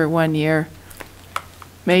least do for 1 year,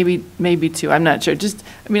 maybe two, I'm not sure.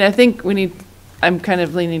 I think I'm kind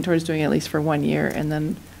of leaning towards doing it at least for 1 year, and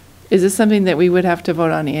then, is this something that we would have to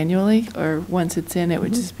vote on annually, or once it's in, it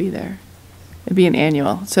would just be there? It'd be an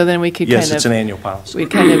annual, so then we could kind of. Yes, it's an annual policy.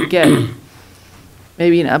 We'd kind of get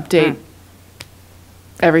maybe an update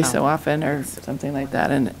every so often, or something like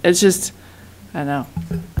that, and it's just, I don't know.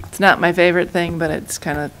 It's not my favorite thing, but it's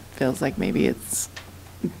kind of feels like maybe it's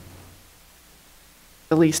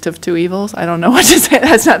the least of two evils. I don't know what to say.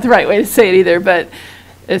 That's not the right way to say it either, but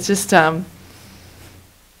it's just it's a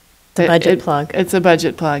budget plug. It's a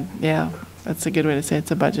budget plug. Yeah, that's a good way to say it.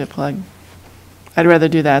 It's a budget plug. I'd rather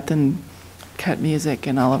do that than cut music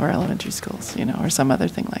in all of our elementary schools, or some other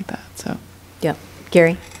thing like that. So, yeah,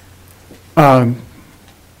 Gary. After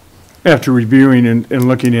reviewing and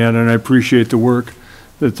looking at it, and I appreciate the work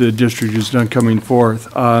that the district has done coming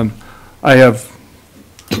forth. I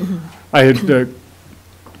had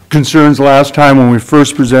concerns last time when we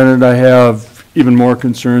first presented. I have even more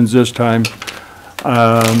concerns this time.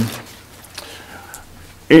 And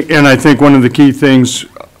I think one of the key things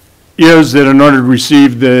is that in order to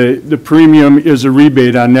receive the premium is a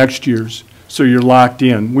rebate on next year's, so you're locked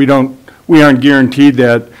in. We aren't guaranteed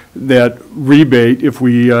that rebate if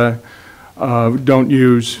we don't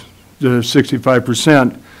use the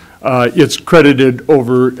 65%. It's credited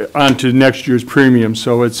over onto next year's premium,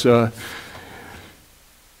 so it's we're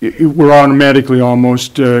automatically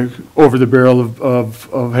almost over the barrel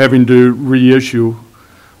of having to reissue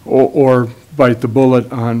or bite the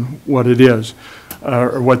bullet on what it is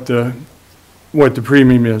or what the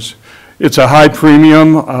premium is. It's a high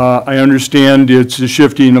premium. I understand it's a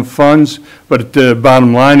shifting of funds, but the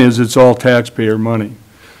bottom line is it's all taxpayer money.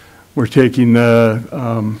 We're taking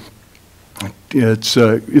the,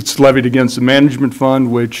 it's levied against the management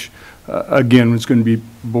fund, which again is going to be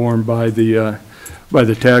borne by the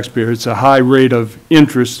taxpayer. It's a high rate of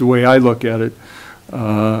interest, the way I look at it.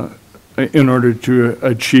 in order to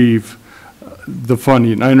achieve the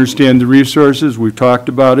funding. I understand the resources, we've talked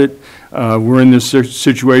about it. We're in this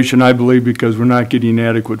situation, I believe, because we're not getting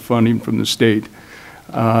adequate funding from the state.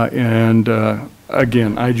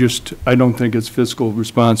 Again, I don't think it's fiscal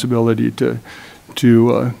responsibility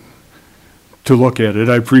to look at it.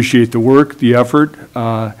 I appreciate the work, the effort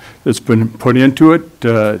that's been put into it,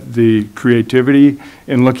 the creativity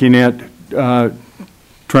in looking at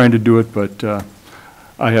trying to do it, but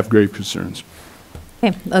I have grave concerns.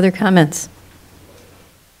 Okay, other comments?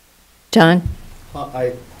 John?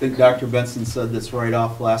 I think Dr. Benson said this right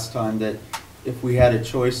off last time, that if we had a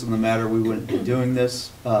choice in the matter, we wouldn't be doing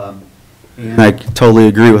this. And I totally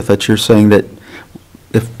agree with that. You're saying that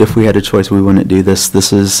if we had a choice, we wouldn't do this.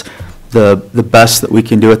 This is the best that we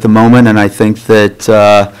can do at the moment, and I think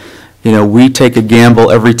that we take a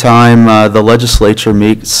gamble every time the legislature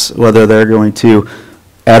meets, whether they're going to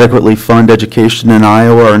adequately fund education in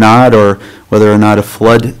Iowa or not, or whether or not a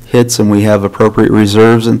flood hits and we have appropriate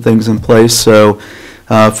reserves and things in place. So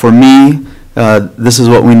for me, this is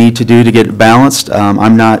what we need to do to get it balanced.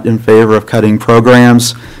 I'm not in favor of cutting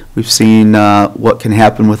programs. We've seen what can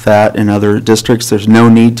happen with that in other districts. There's no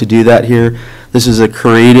need to do that here. This is a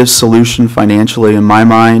creative solution financially in my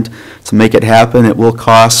mind to make it happen. It will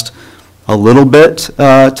cost a little bit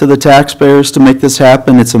to the taxpayers to make this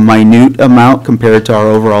happen. It's a minute amount compared to our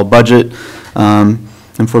overall budget.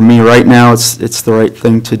 And for me right now, it's the right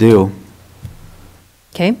thing to do.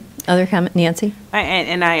 Okay, other comment, Nancy?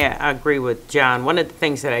 And I agree with John. One of the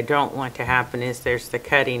things that I don't want to happen is there's the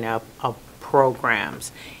cutting of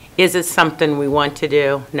programs. Is it something we want to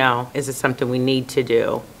do? No. Is it something we need to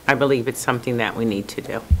do? I believe it's something that we need to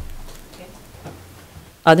do.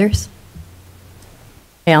 Others?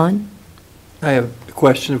 Alan? I have a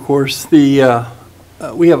question, of course. We have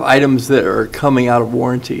items that are coming out of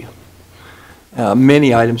warranty.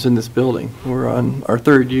 Many items in this building. We're on our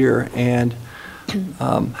third year, and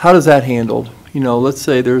how does that handled? Let's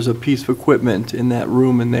say there's a piece of equipment in that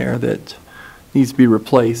room in there that needs to be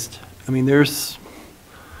replaced. I mean, there's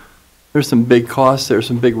some big costs there,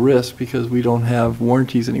 some big risk, because we don't have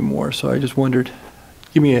warranties anymore. So I just wondered,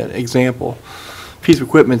 give me an example. Piece of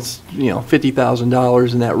equipment's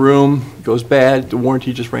 $50,000 in that room, goes bad, the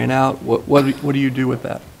warranty just ran out. What do you do with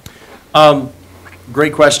that?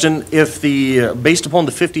 Great question. If based upon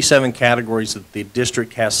the 57 categories that the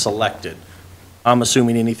district has selected, I'm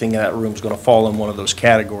assuming anything in that room is going to fall in one of those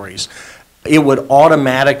categories. It would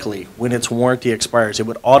automatically, when its warranty expires, it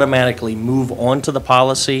would automatically move on to the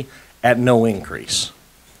policy at no increase.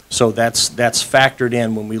 So that's factored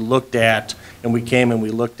in when we looked at, and we came and we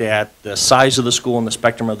looked at the size of the school and the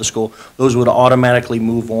spectrum of the school. Those would automatically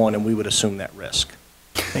move on, and we would assume that risk.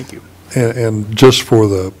 Thank you. And just for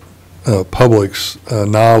the public's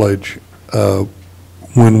knowledge,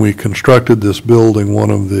 when we constructed this building, one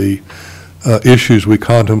of the issues we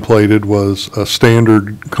contemplated was a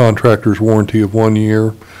standard contractor's warranty of 1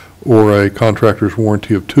 year or a contractor's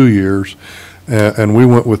warranty of 2 years. And we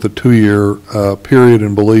went with the 2-year period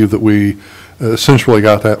and believe that we essentially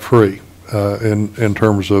got that free in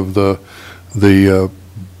terms of the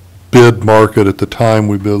bid market at the time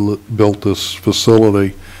we built this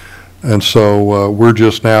facility. And so we're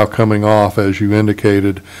just now coming off, as you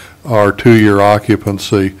indicated, our 2-year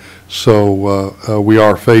occupancy. So we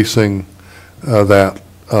are facing that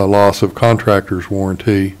loss of contractor's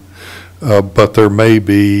warranty, but there may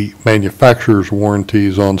be manufacturer's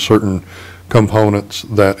warranties on certain components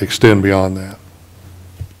that extend beyond that.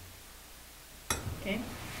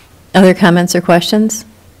 Other comments or questions?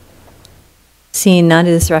 Seeing none,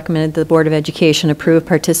 it is recommended the Board of Education approve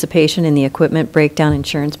participation in the Equipment Breakdown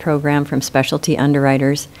Insurance Program from Specialty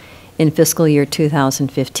Underwriters in fiscal year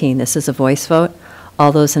 2015. This is a voice vote.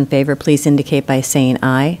 All those in favor, please indicate by saying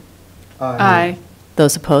aye. Aye.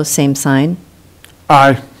 Those opposed, same sign.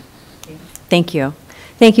 Aye. Thank you.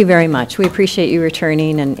 Thank you very much. We appreciate you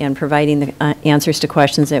returning and providing the answers to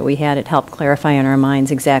questions that we had. It helped clarify in our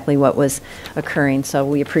minds exactly what was occurring. So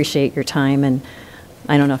we appreciate your time, and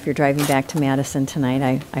I don't know if you're driving back to Madison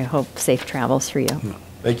tonight. I hope safe travels for you.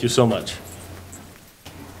 Thank you so much.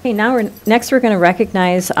 Okay, next we're going to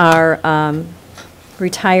recognize our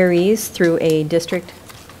retirees through a district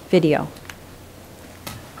video.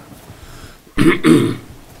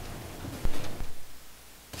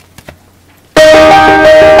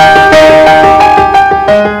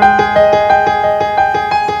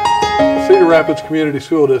 Cedar Rapids Community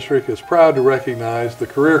School District is proud to recognize the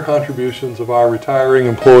career contributions of our retiring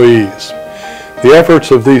employees. The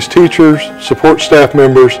efforts of these teachers, support staff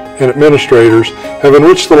members, and administrators have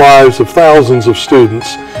enriched the lives of thousands of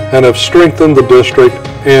students and have strengthened the district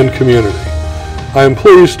and community. I am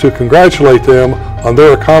pleased to congratulate them on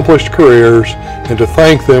their accomplished careers and to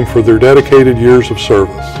thank them for their dedicated years of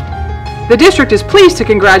service. The district is pleased to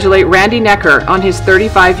congratulate Randy Necker on his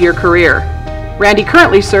 35-year career. Randy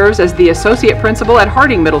currently serves as the associate principal at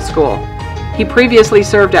Harding Middle School. He previously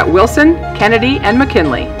served at Wilson, Kennedy, and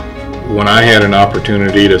McKinley. When I had an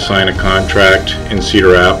opportunity to sign a contract in Cedar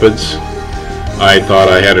Rapids, I thought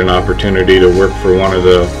I had an opportunity to work for one of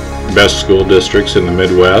the best school districts in the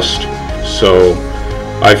Midwest. So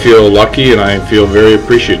I feel lucky and I feel very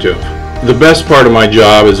appreciative. The best part of my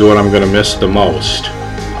job is what I'm going to miss the most.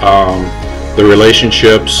 The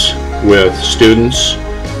relationships with students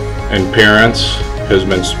and parents has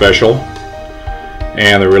been special,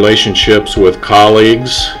 and the relationships with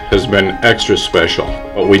colleagues has been extra special.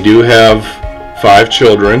 But we do have 5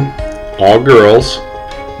 children, all girls.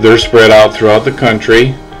 They're spread out throughout the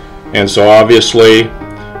country, and so obviously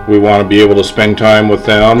we want to be able to spend time with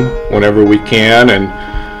them whenever we can, and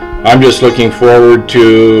I'm just looking forward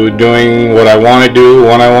to doing what I want to do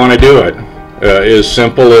when I want to do it. As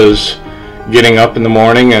simple as getting up in the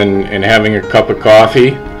morning and having a cup of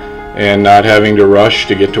coffee and not having to rush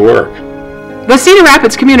to get to work. The Cedar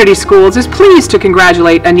Rapids Community Schools is pleased to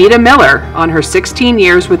congratulate Anita Miller on her 16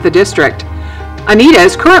 years with the district. Anita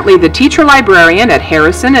is currently the teacher librarian at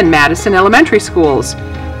Harrison and Madison Elementary Schools.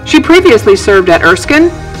 She previously served at Erskine,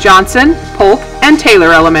 Johnson, Polk, and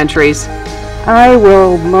Taylor Elementaries. I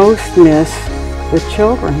will most miss the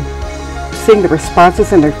children, seeing the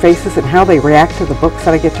responses in their faces and how they react to the books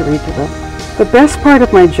that I get to read to them. The best part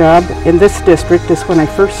of my job in this district is when I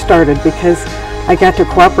first started, because I got to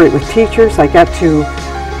cooperate with teachers. I got to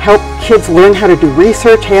help kids learn how to do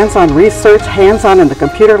research, hands-on in the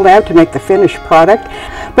computer lab to make the finished product.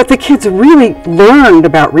 But the kids really learned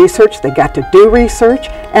about research. They got to do research,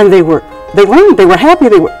 and they learned. They were happy.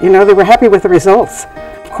 They were happy with the results.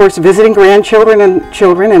 Of course, visiting grandchildren and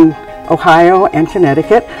children in Ohio and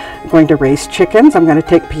Connecticut. I'm going to raise chickens. I'm going to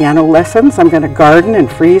take piano lessons. I'm going to garden and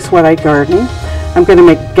freeze what I garden. I'm going to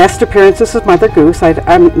make guest appearances with Mother Goose.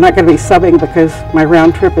 I'm not going to be subbing because my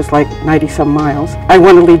round trip is like 90-some miles. I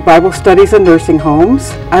want to lead Bible studies in nursing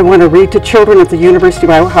homes. I want to read to children at the University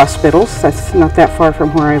of Iowa hospitals. That's not that far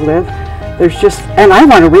from where I live. And I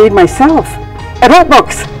want to read myself adult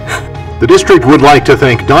books. The district would like to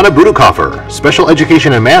thank Donna Budukoffer, special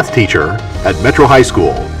education and math teacher at Metro High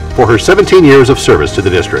School, for her 17 years of service to the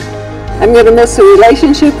district. I'm going to miss the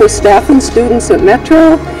relationship with staff and students at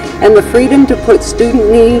Metro and the freedom to put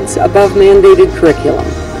student needs above mandated curriculum.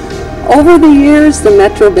 Over the years, the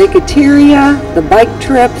Metro Baketeria, the bike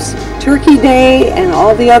trips, Turkey Day, and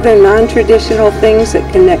all the other non-traditional things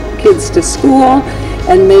that connect kids to school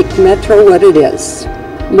and make Metro what it is.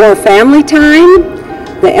 More family time,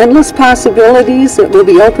 the endless possibilities that will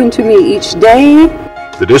be open to me each day.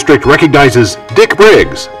 The district recognizes Dick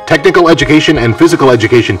Briggs, technical education and physical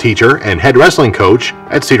education teacher and head wrestling coach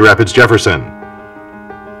at Cedar Rapids Jefferson.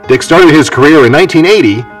 Dick started his career in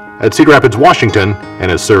 1980 at Cedar Rapids, Washington,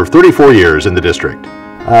 and has served 34 years in the district.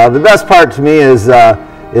 The best part to me is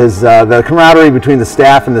the camaraderie between the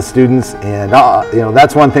staff and the students, and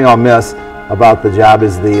that's one thing I'll miss about the job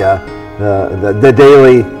is the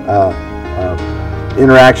daily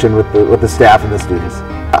interaction with the staff and the students.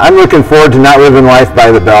 I'm looking forward to not living life by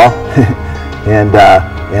the bell, and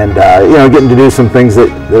getting to do some things that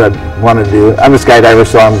I want to do. I'm a skydiver,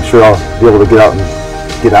 so I'm sure I'll be able to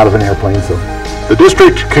get out of an airplane. So. The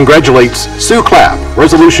district congratulates Sue Clapp,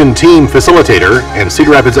 Resolution Team Facilitator and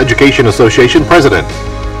Cedar Rapids Education Association President.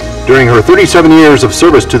 During her 37 years of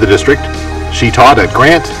service to the district, she taught at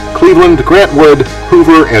Grant, Cleveland, Grant Wood,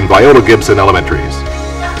 Hoover, and Viola Gibson Elementaries.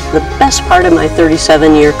 The best part of my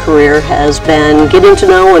 37-year career has been getting to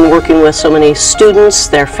know and working with so many students,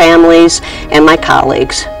 their families, and my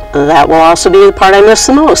colleagues. That will also be the part I miss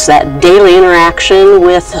the most, that daily interaction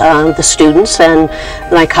with the students and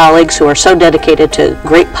my colleagues who are so dedicated to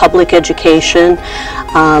great public education,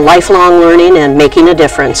 lifelong learning, and making a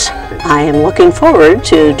difference. I am looking forward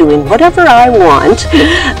to doing whatever I want,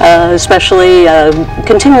 especially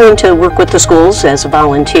continuing to work with the schools as a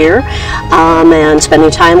volunteer and spending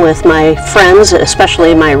time with my friends,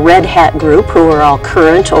 especially my Red Hat group who are all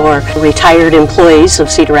current or retired employees of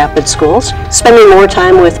Cedar Rapids Schools. Spending more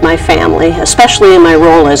time with my family, especially in my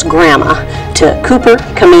role as grandma to Cooper,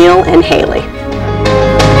 Camille, and Haley.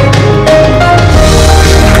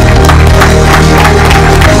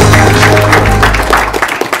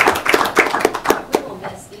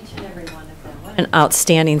 An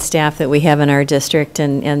outstanding staff that we have in our district,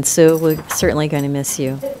 and Sue, we're certainly going to miss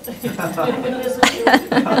you.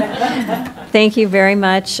 Thank you very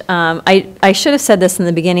much. I should have said this in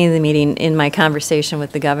the beginning of the meeting in my conversation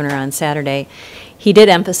with the governor on Saturday. He did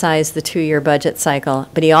emphasize the 2-year budget cycle,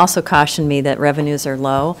 but he also cautioned me that revenues are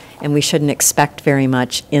low and we shouldn't expect very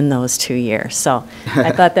much in those 2 years. So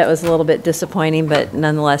I thought that was a little bit disappointing, but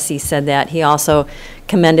nonetheless he said that. He also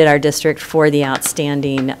commended our district for the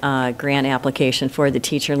outstanding grant application for the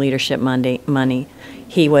Teacher Leadership money.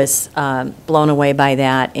 He was blown away by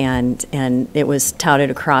that, and it was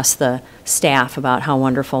touted across the staff about how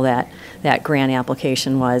wonderful that grant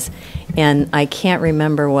application was. And I can't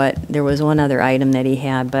remember there was one other item that he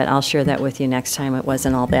had, but I'll share that with you next time. It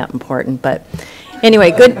wasn't all that important. But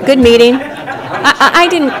anyway, good meeting. I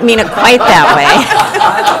didn't mean it quite that way.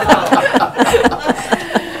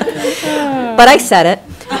 But I said it.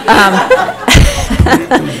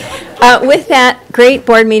 With that, great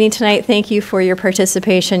board meeting tonight. Thank you for your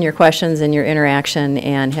participation, your questions, and your interaction,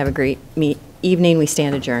 and have a great evening. We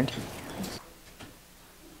stand adjourned.